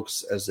 that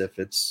looks as if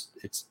it's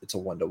a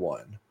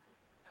 1-to-1.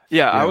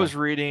 Yeah, I was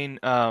reading.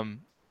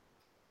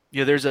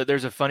 There's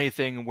a funny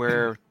thing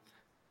where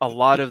a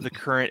lot of the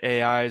current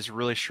AIs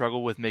really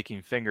struggle with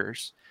making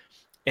fingers,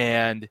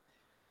 and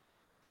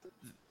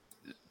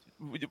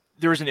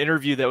there was an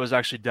interview that was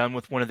actually done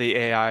with one of the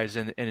AIs,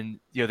 and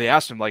they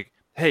asked him like,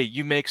 "Hey,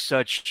 you make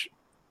such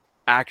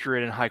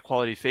accurate and high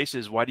quality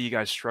faces. Why do you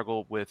guys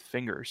struggle with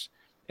fingers?"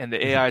 And the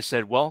Mhm. AI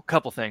said, well, a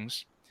couple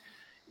things.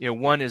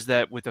 One is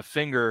that with a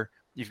finger,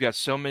 you've got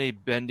so many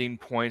bending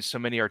points, so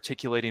many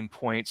articulating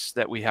points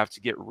that we have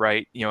to get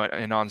right,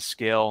 and on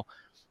scale.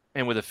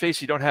 And with a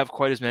face, you don't have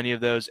quite as many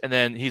of those. And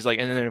then he's like,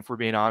 and then if we're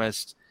being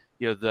honest,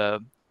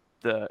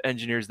 the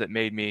engineers that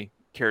made me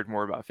cared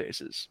more about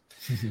faces.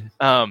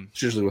 Um,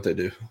 It's usually what they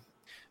do.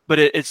 but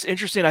it's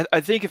interesting.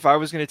 I think if I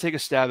was going to take a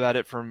stab at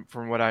it from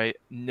what I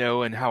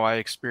know and how I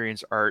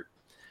experience art,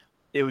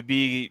 it would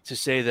be to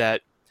say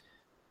that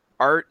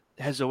art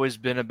has always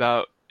been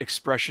about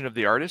expression of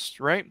the artist,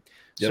 right?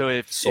 So Yep.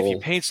 if you Soul.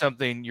 paint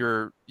something,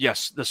 you're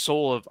yes, the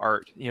soul of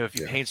art. If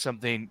you Yeah. paint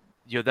something,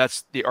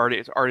 that's the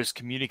artist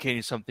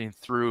communicating something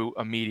through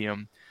a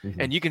medium,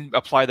 Hmm. and you can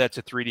apply that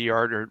to 3D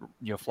art or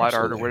flat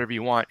art or Absolutely. whatever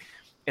you want.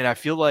 And I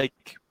feel like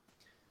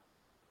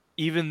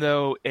even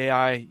though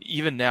AI,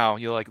 even now,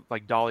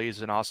 like Dolly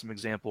is an awesome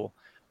example,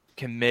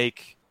 can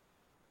make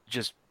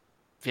just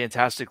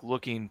fantastic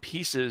looking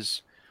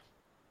pieces.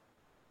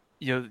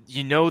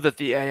 You know that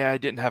the AI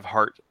didn't have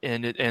heart,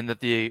 and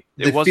that it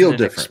They wasn't feel an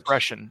different.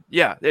 expression.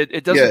 Yeah, it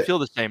Yeah, doesn't feel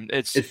the same.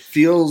 It's it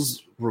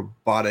feels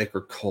robotic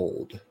or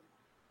cold.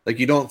 Like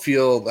you don't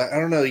feel. I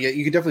don't know. Yeah,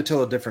 you can definitely tell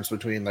the difference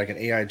between like an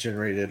AI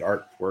generated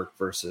artwork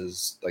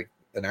versus like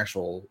an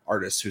actual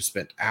artist who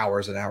spent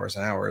hours and hours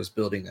and hours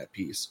building that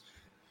piece.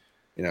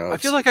 I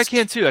feel like I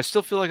can too. I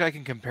still feel like I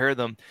can compare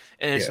them,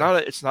 and it's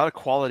Yeah. not a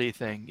quality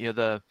thing.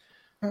 The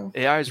Well,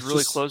 AI is it's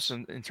really just close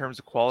in terms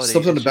of quality.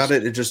 something It's about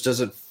just it. It just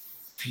doesn't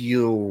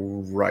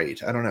feel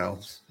right. I don't know.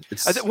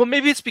 It's well,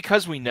 maybe it's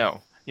because we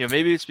know.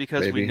 Maybe it's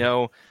because we maybe.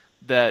 know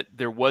that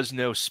there was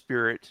no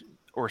spirit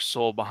or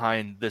soul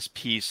behind this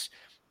piece.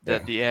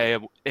 That Yeah. the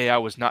AI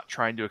was not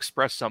trying to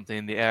express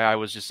something. The AI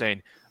was just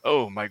saying,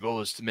 "Oh, my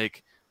goal is to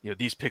make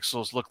these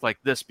pixels look like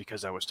this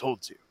because I was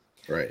told to."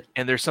 Right.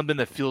 And there's something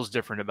that feels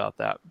different about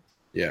that.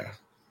 Yeah.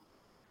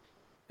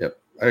 Yep.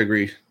 I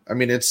agree. I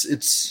mean, it's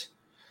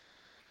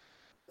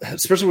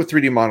especially with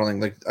 3D modeling.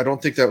 Like, I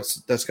don't think that's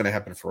going to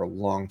happen for a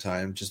long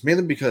time. Just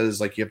mainly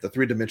because like you have the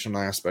 3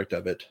 dimensional aspect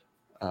of it.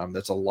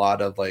 That's a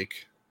lot of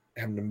like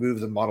having to move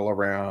the model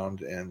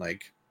around and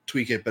like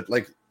tweak it. But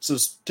like, so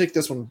take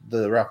this one,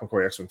 the Ralph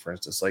McCoy X-wing, for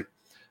instance. Like,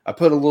 I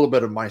put a little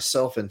bit of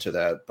myself into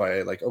that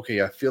by like,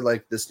 okay, I feel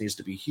like this needs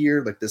to be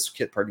here. Like this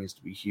kit part needs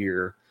to be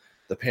here.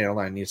 The panel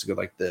line needs to go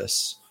like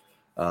this.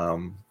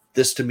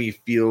 This to me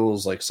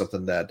feels like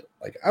something that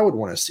like I would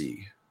want to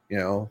see,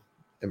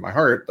 in my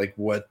heart, like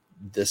what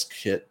this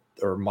kit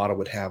or model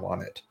would have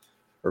on it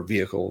or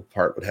vehicle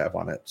part would have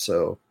on it.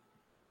 So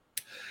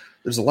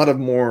there's a lot of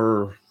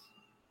more,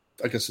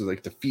 I guess,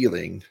 like the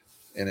feeling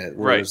in it. Right.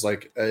 Whereas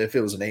like if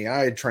it was an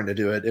AI trying to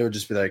do it, it would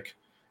just be like,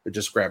 it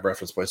just grab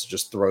reference points and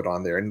just throw it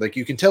on there. And like,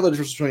 you can tell the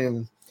difference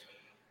between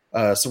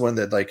someone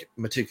that like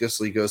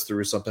meticulously goes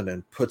through something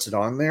and puts it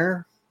on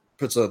there,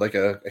 puts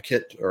a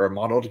kit or a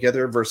model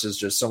together versus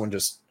just someone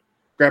just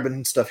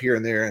grabbing stuff here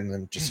and there and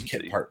then just a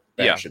kit part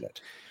Yeah. bashing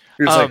it.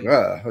 You're just like,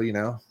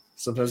 Um,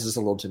 sometimes it's a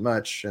little too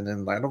much. And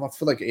then I don't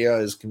feel like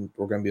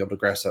we're going to be able to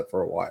grasp that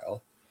for a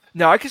while.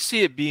 Now I could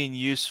see it being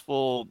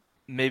useful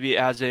maybe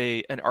as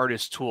an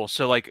artist tool.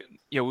 So like,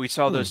 we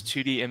saw Hmm. those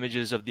 2D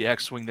images of the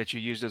X-Wing that you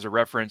used as a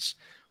reference.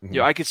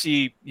 Mm-hmm. I could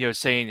see,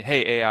 saying,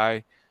 "Hey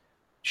AI,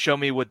 show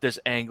me what this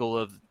angle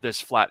of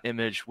this flat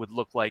image would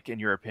look like in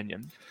your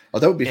opinion." Oh,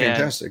 that would be And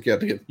fantastic. Yeah,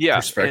 to get yeah,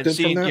 and perspective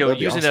from seeing, that, that'd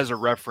be using it awesome. as a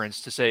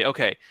reference to say,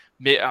 okay,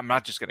 I'm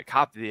not just going to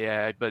copy the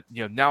AI, but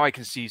now I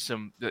can see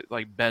some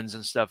like bends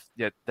and stuff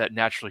that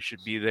naturally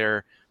should be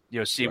there.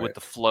 See what Right.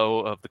 the flow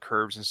of the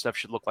curves and stuff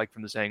should look like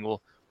from this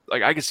angle.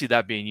 Like I can see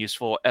that being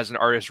useful as an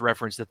artist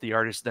reference that the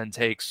artist then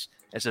takes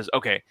and says,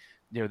 okay,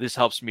 this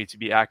helps me to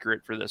be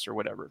accurate for this or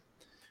whatever.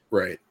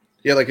 Right.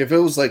 Yeah, like if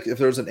there was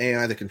an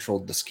AI that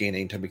controlled the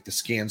scanning to make the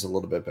scans a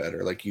little bit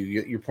better, like you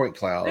get your point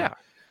cloud, Yeah.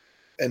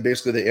 and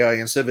basically the AI,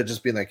 instead of it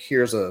just being like,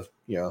 here's a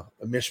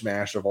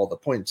mishmash of all the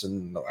points,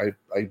 and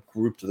I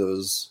grouped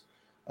those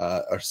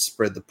or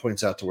spread the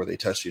points out to where they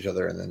touch each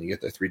other, and then you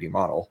get the 3D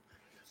model.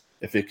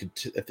 If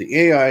the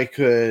AI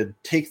could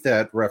take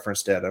that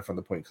reference data from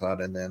the point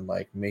cloud and then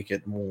like make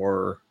it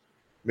more,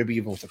 maybe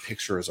even with a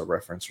picture as a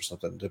reference or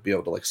something, to be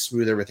able to like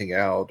smooth everything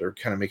out or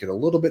kind of make it a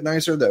little bit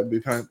nicer, that would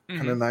be kind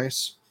Mm-hmm. of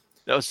nice.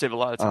 That would save a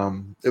lot of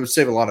time. It would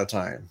save a lot of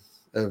time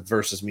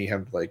versus me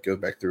having to like go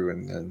back through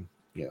and then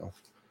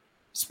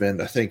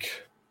spend. I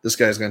think this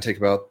guy's going to take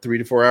about 3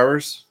 to 4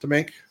 hours to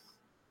make.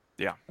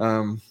 Yeah.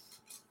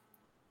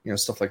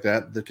 Stuff like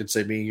that could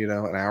save me an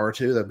hour or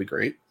two. That'd be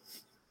great.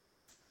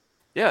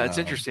 Yeah, it's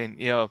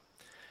interesting.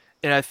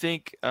 And I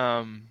think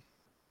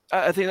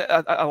I think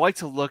I like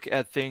to look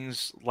at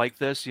things like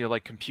this,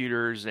 like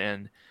computers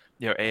and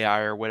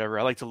AI or whatever.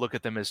 I like to look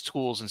at them as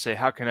tools and say,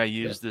 how can I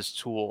Yeah. use this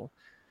tool?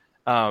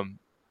 Um,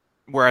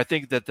 where I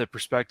think that the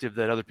perspective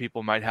that other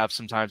people might have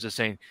sometimes is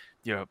saying,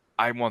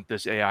 I want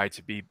this AI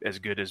to be as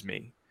good as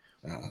me.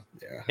 Yeah. I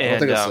don't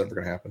think And that's ever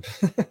going to happen.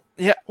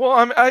 yeah,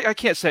 well, I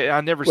can't say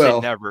I never say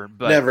Well, never,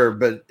 but never,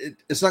 but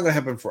it's not going to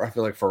happen I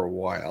feel like for a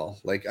while.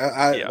 Like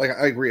yeah,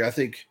 I agree. I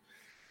think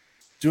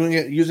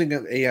using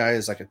an AI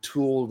as like a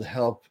tool to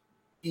help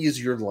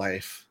ease your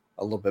life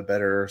a little bit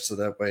better, so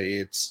that way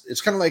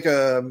it's kind of like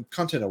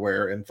content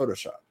aware in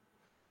Photoshop.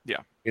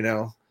 Yeah. You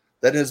know,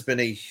 that has been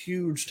a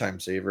huge time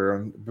saver.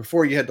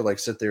 Before you had to like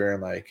sit there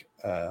and like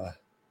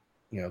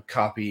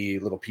copy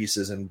little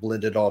pieces and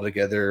blend it all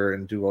together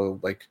and do all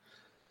like,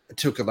 it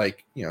took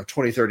like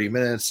 20-30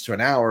 minutes to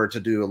an hour to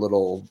do a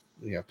little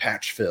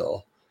patch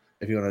fill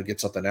if you want to get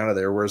something out of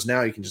there, whereas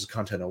now you can just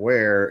content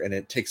aware and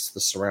it takes the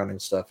surrounding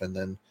stuff and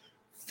then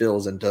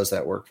fills and does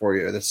that work for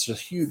you. That's a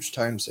huge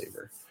time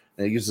saver,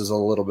 and it uses a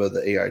little bit of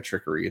the AI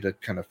trickery to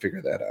kind of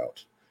figure that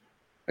out.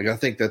 Like, I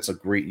think that's a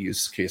great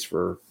use case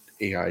for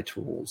AI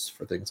tools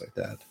for things like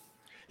that.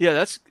 Yeah,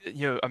 that's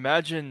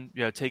imagine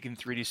taking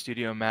 3D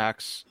Studio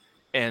Max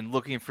and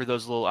looking for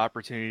those little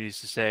opportunities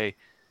to say,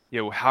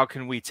 how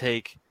can we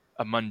take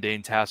a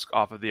mundane task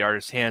off of the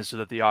artist's hands so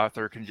that the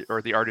author can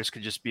or the artist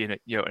can just be in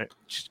it,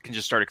 can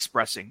just start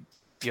expressing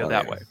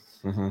that way.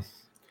 Mm-hmm.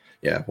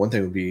 Yeah, one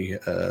thing would be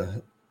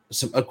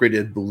some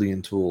upgraded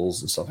Boolean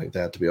tools and stuff like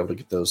that to be able to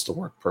get those to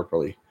work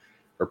properly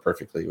or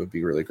perfectly would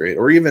be really great.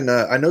 Or even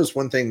I noticed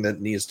one thing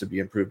that needs to be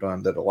improved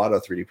on that a lot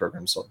of 3D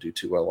programs don't do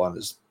too well on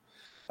is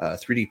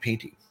 3D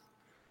painting.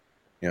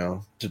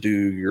 To do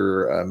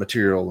your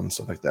material and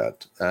stuff like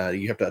that.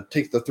 You have to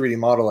take the 3D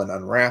model and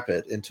unwrap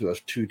it into a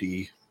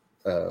 2D,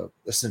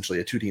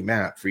 essentially a 2D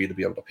map for you to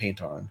be able to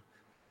paint on.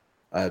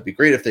 It'd be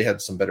great if they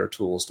had some better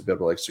tools to be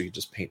able to so you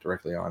just paint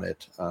directly on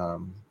it.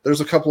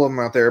 There's a couple of them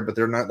out there, but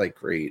they're not like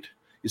great.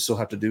 You still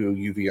have to do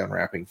UV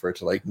unwrapping for it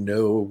to like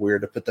know where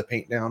to put the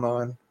paint down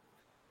on.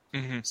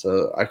 Mm-hmm.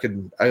 So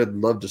I would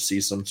love to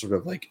see some sort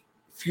of like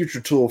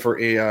future tool for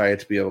AI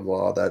to be able to do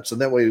all that. So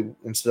that way,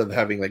 instead of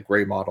having like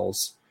gray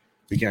models,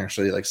 we can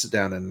actually like sit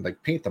down and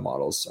like paint the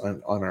models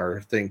on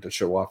our thing to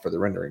show off for the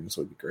renderings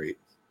would be great.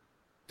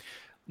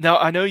 Now,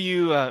 I know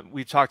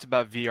we've talked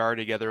about VR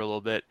together a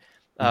little bit.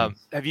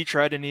 Have you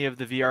tried any of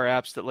the VR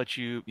apps that let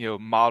you,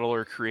 model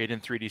or create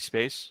in 3D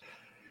space?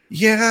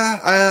 Yeah,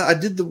 I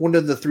did one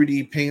of the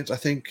 3D paints. I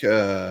think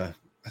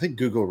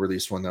Google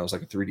released one that was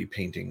like a 3D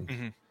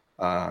painting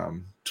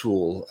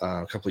tool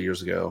a couple of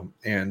years ago,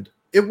 and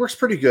it works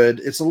pretty good.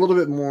 It's a little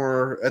bit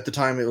more, at the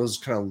time it was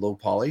kind of low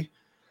poly,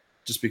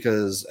 just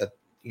because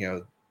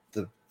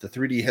the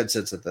 3D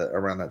headsets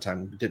around that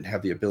time didn't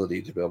have the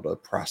ability to be able to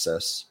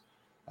process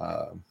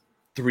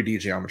 3D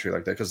geometry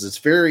like that, because it's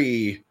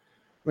very,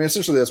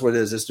 essentially that's what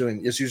it is.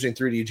 It's using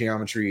 3D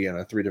geometry in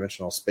a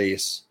three-dimensional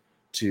space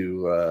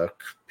to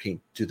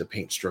do the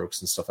paint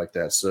strokes and stuff like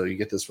that. So you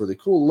get this really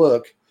cool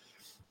look,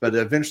 but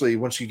eventually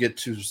once you get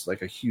to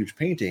like a huge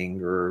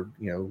painting or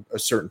a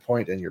certain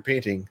point in your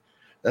painting,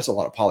 that's a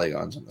lot of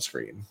polygons on the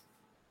screen.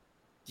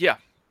 Yeah.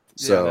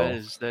 So that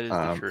is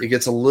the truth. It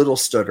gets a little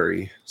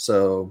stuttery.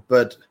 So,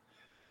 but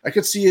I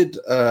could see it.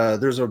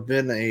 There's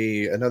been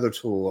another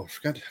tool.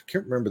 I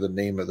can't remember the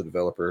name of the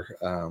developer.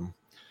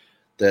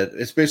 That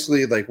it's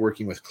basically like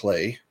working with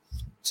clay.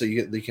 So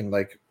you can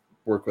like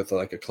work with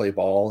like a clay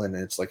ball, and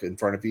it's like in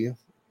front of you.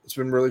 It's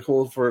been really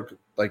cool for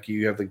like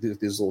you have like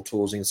these little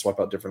tools. You can swap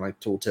out different like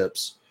tool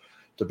tips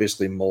to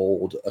basically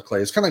mold a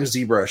clay. It's kind of like a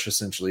ZBrush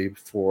essentially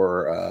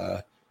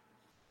for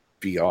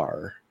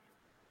VR.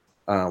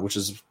 Which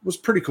was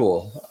pretty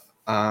cool.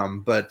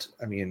 But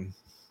I mean,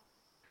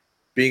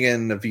 being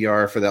in the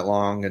VR for that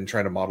long and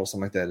trying to model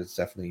something like that, it's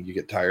definitely, you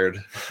get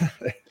tired.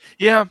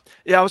 Yeah.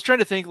 I was trying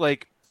to think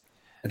like,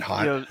 and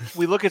hot.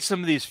 We look at some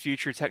of these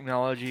future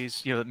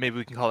technologies, maybe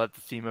we can call that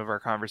the theme of our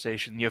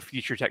conversation,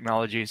 future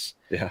technologies.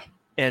 Yeah.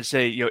 And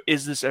say,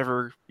 is this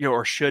ever,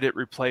 or should it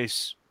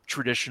replace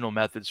traditional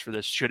methods for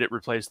this? Should it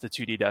replace the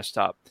 2D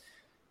desktop?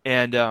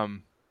 And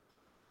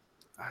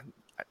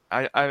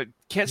I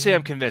can't say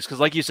I'm convinced, because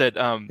like you said,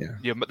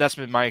 that's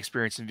been my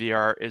experience in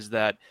VR, is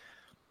that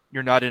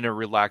you're not in a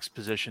relaxed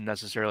position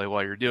necessarily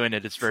while you're doing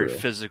it. It's very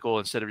physical.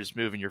 Instead of just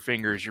moving your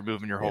fingers, you're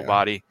moving your whole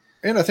body.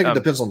 And I think it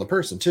depends on the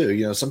person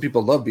too. Some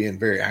people love being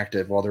very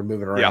active while they're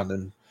moving around,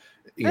 and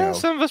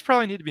some of us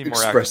probably need to be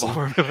more active while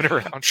we're moving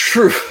around.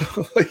 True.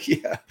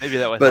 Yeah. Maybe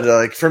that way. But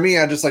like for me,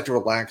 I just like to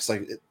relax.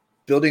 Like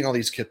building all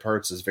these kit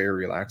parts is very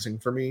relaxing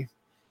for me.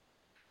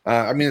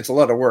 It's a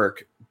lot of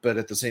work, but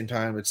at the same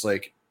time, it's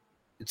like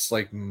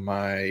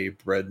my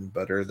bread and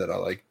butter that I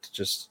like to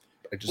just.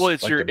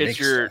 It's your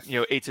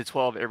 8 to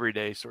 12 every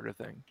day sort of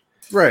thing.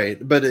 Right.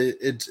 But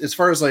it's as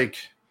far as like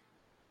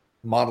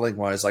modeling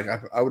wise, like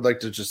I would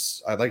like to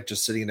I like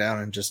just sitting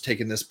down and just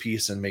taking this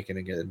piece and making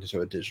it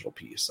into a digital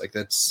piece. Like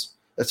that's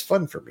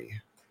fun for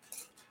me.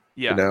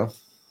 Yeah.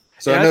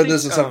 So I know this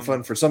doesn't sound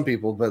fun for some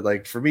people, but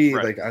like for me,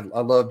 like I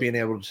love being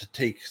able to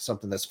take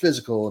something that's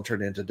physical and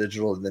turn it into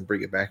digital and then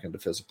bring it back into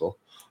physical.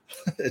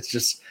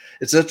 It's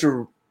such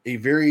a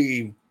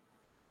very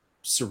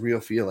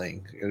surreal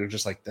feeling. You're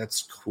just like,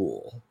 that's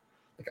cool.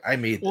 Like I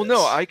made this. Well,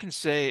 no, I can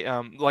say,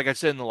 like I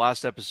said in the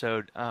last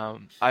episode,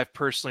 I've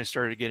personally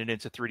started getting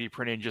into 3D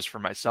printing just for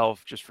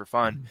myself, just for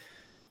fun.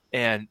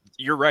 And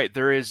you're right.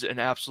 There is an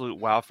absolute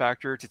wow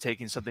factor to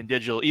taking something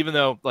digital, even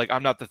though like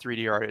I'm not the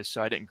 3D artist,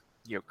 so I didn't,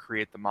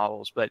 create the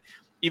models, but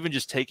even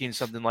just taking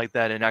something like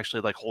that and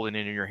actually like holding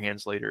it in your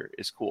hands later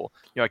is cool.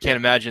 I can't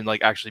imagine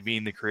like actually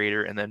being the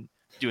creator and then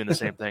doing the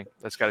same thing.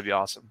 That's got to be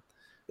awesome.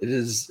 It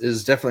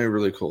is definitely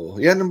really cool.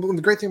 Yeah, and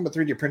the great thing about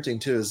 3D printing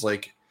too is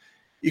like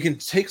you can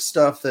take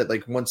stuff that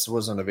like once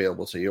wasn't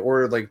available to you,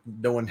 or like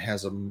no one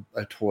has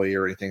a toy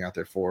or anything out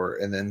there for,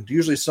 and then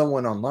usually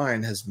someone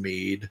online has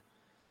made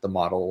the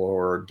model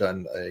or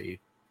done a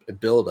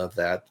build of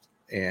that,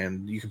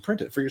 and you can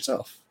print it for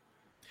yourself.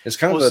 It's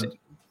kind of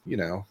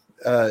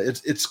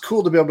it's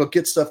cool to be able to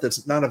get stuff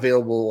that's not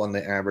available on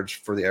the average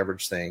for the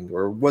average thing,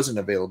 or wasn't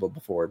available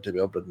before, to be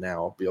able to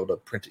now be able to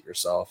print it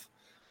yourself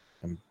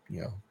and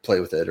play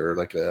with it, or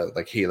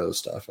like Halo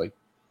stuff. Like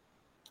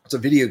it's a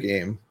video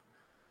game,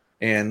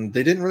 and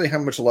they didn't really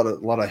have a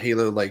lot of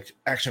Halo like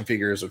action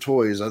figures or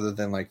toys other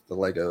than like the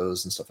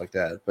Legos and stuff like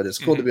that. But it's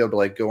cool to be able to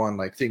like go on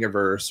like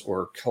Thingiverse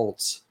or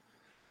Cults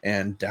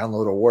and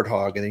download a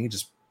Warthog, and then you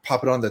just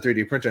pop it on the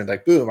 3D printer and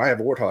like, boom, I have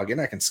a Warthog, and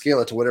I can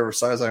scale it to whatever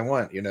size I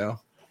want,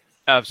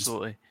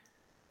 Absolutely.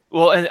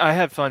 Well, and I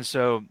had fun.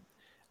 So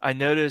I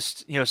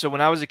noticed, so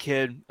when I was a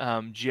kid,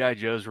 GI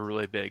Joes were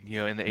really big,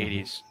 in the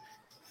 80s.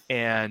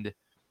 And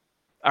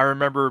I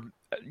remember,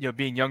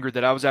 being younger,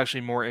 that I was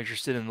actually more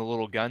interested in the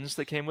little guns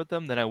that came with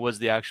them than I was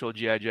the actual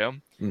GI Joe.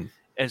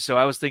 And so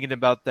I was thinking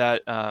about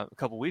that a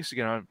couple weeks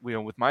ago,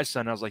 with my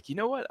son. I was like, you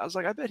know what? I was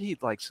like, I bet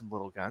he'd like some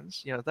little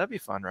guns. That'd be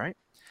fun, right?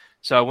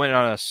 So I went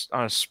on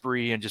a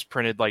spree and just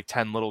printed like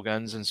 10 little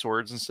guns and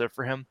swords and stuff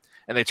for him,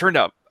 and they turned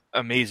out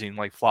amazing,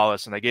 like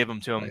flawless. And I gave them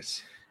to him.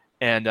 Nice.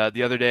 And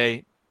the other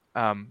day,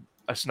 I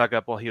snuck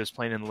up while he was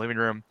playing in the living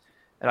room,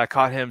 and I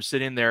caught him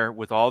sitting there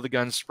with all the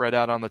guns spread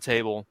out on the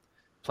table,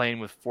 playing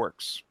with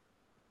forks.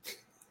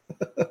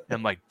 And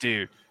I'm like,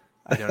 dude,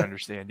 I don't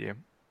understand you.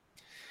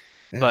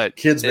 Yeah, but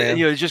kids, man,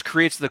 it just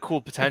creates the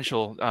cool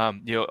potential.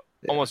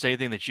 Almost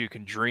anything that you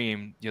can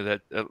dream,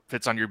 that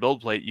fits on your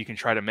build plate, you can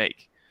try to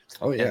make.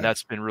 Oh yeah, and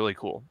that's been really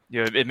cool.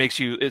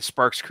 It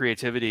sparks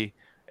creativity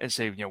and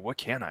say, what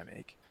can I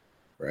make?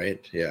 Right.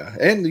 Yeah,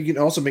 and you can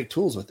also make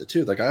tools with it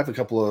too. Like I have a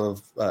couple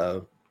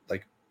of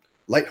like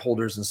light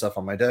holders and stuff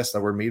on my desk that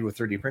were made with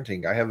 3D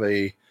printing. I have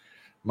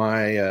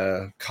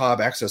my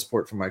Cobb access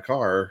port for my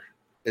car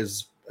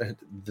is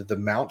the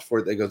mount for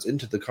it that goes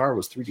into the car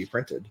was 3D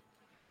printed.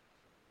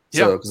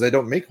 So because they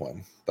don't make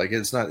one, like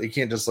it's not, you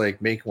can't just like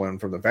make one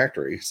from the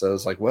factory. So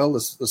it's like, well,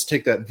 let's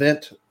take that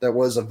vent that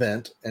was a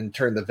vent and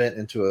turn the vent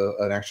into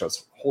an actual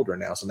holder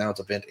now. So now it's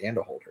a vent and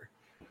a holder.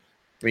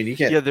 I mean, you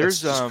can't. Yeah,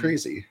 there's just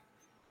crazy.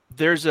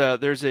 There's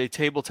a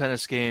table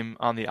tennis game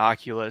on the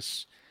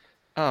Oculus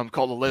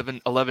called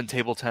 11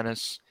 Table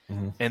Tennis,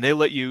 and they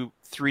let you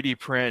 3D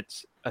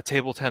print a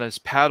table tennis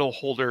paddle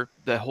holder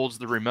that holds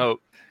the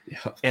remote,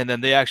 and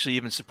then they actually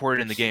even support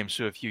it in the game.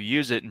 So if you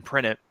use it and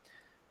print it,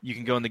 you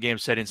can go in the game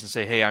settings and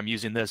say, hey, I'm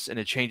using this, and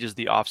it changes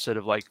the offset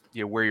of like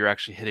where you're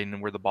actually hitting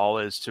and where the ball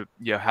is to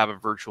have a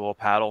virtual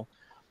paddle.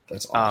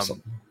 That's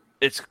awesome.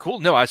 It's cool.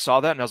 No, I saw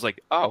that and I was like,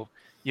 oh,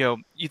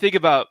 you think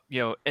about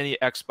any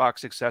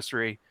Xbox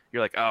accessory,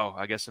 you're like, oh,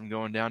 I guess I'm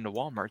going down to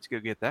Walmart to go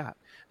get that.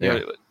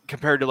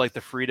 Compared to like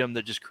the freedom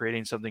that just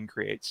creating something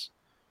creates.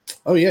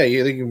 Oh yeah,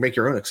 you can make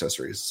your own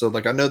accessories. So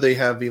like I know they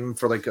have, even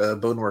for like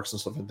Boneworks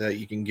and stuff like that,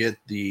 you can get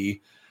the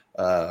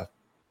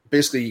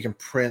basically you can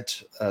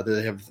print.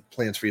 They have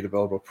plans for you to be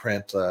able to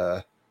print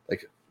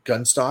like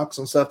gun stocks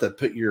and stuff that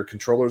put your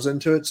controllers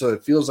into it, so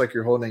it feels like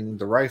you're holding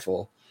the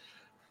rifle,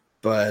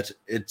 but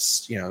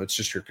it's it's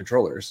just your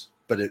controllers.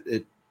 But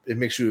it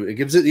makes you, it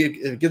gives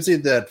you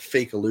that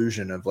fake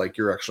illusion of like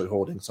you're actually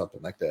holding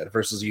something like that,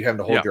 versus you having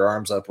to hold your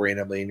arms up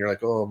randomly and you're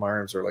like, oh, my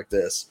arms are like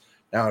this.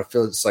 Now it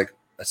feels like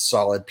a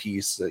solid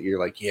piece that you're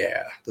like,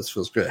 yeah, this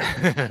feels good.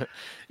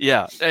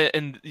 Yeah,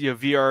 and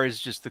VR is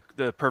just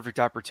the perfect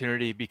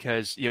opportunity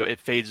because it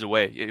fades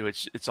away.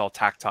 It's all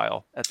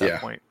tactile at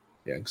that point.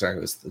 Yeah,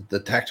 exactly. It's the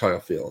tactile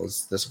feel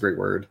that's a great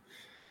word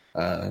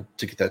to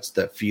get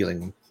that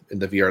feeling in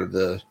the VR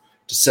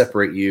to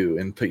separate you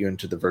and put you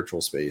into the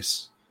virtual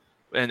space.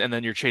 And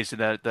then you're chasing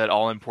that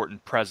all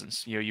important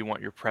presence. You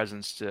want your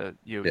presence to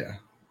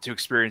to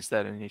experience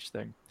that in each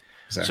thing.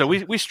 Exactly.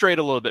 So we strayed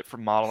a little bit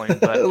from modeling,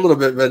 but a little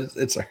bit, but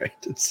it's all right.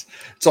 It's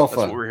all fun.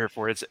 That's what we're here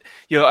for. It's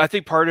I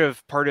think part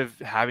of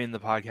having the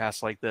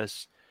podcast like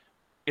this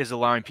is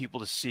allowing people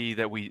to see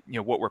that we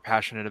what we're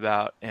passionate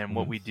about and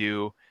what we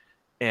do,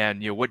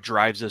 and what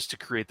drives us to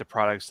create the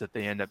products that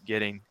they end up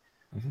getting.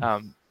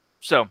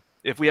 So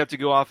if we have to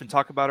go off and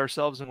talk about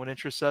ourselves and what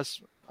interests us,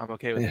 I'm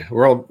okay with it.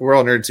 We're all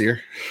nerds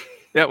here.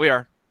 Yeah, we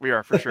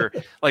are for sure.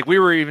 Like we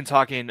were even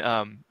talking.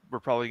 We're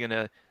probably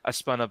gonna. I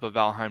spun up a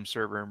Valheim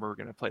server, and we're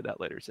gonna play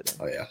that later today.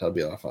 Oh yeah, that'll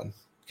be a lot of fun.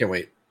 Can't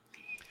wait.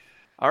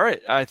 All right,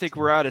 I think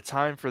we're out of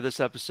time for this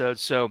episode.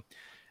 So,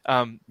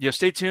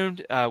 stay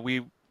tuned.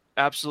 We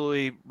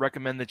absolutely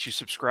recommend that you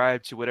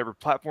subscribe to whatever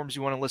platforms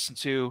you want to listen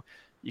to.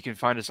 You can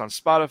find us on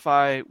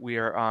Spotify. We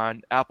are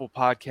on Apple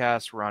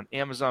Podcasts. We're on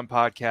Amazon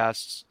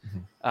Podcasts.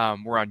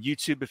 We're on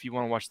YouTube if you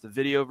want to watch the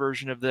video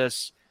version of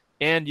this,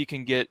 and you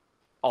can get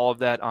all of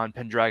that on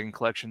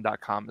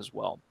pendragoncollection.com as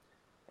well.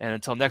 And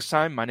until next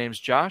time, my name's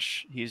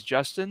Josh. He's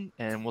Justin,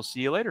 and we'll see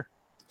you later.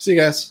 See you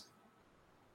guys.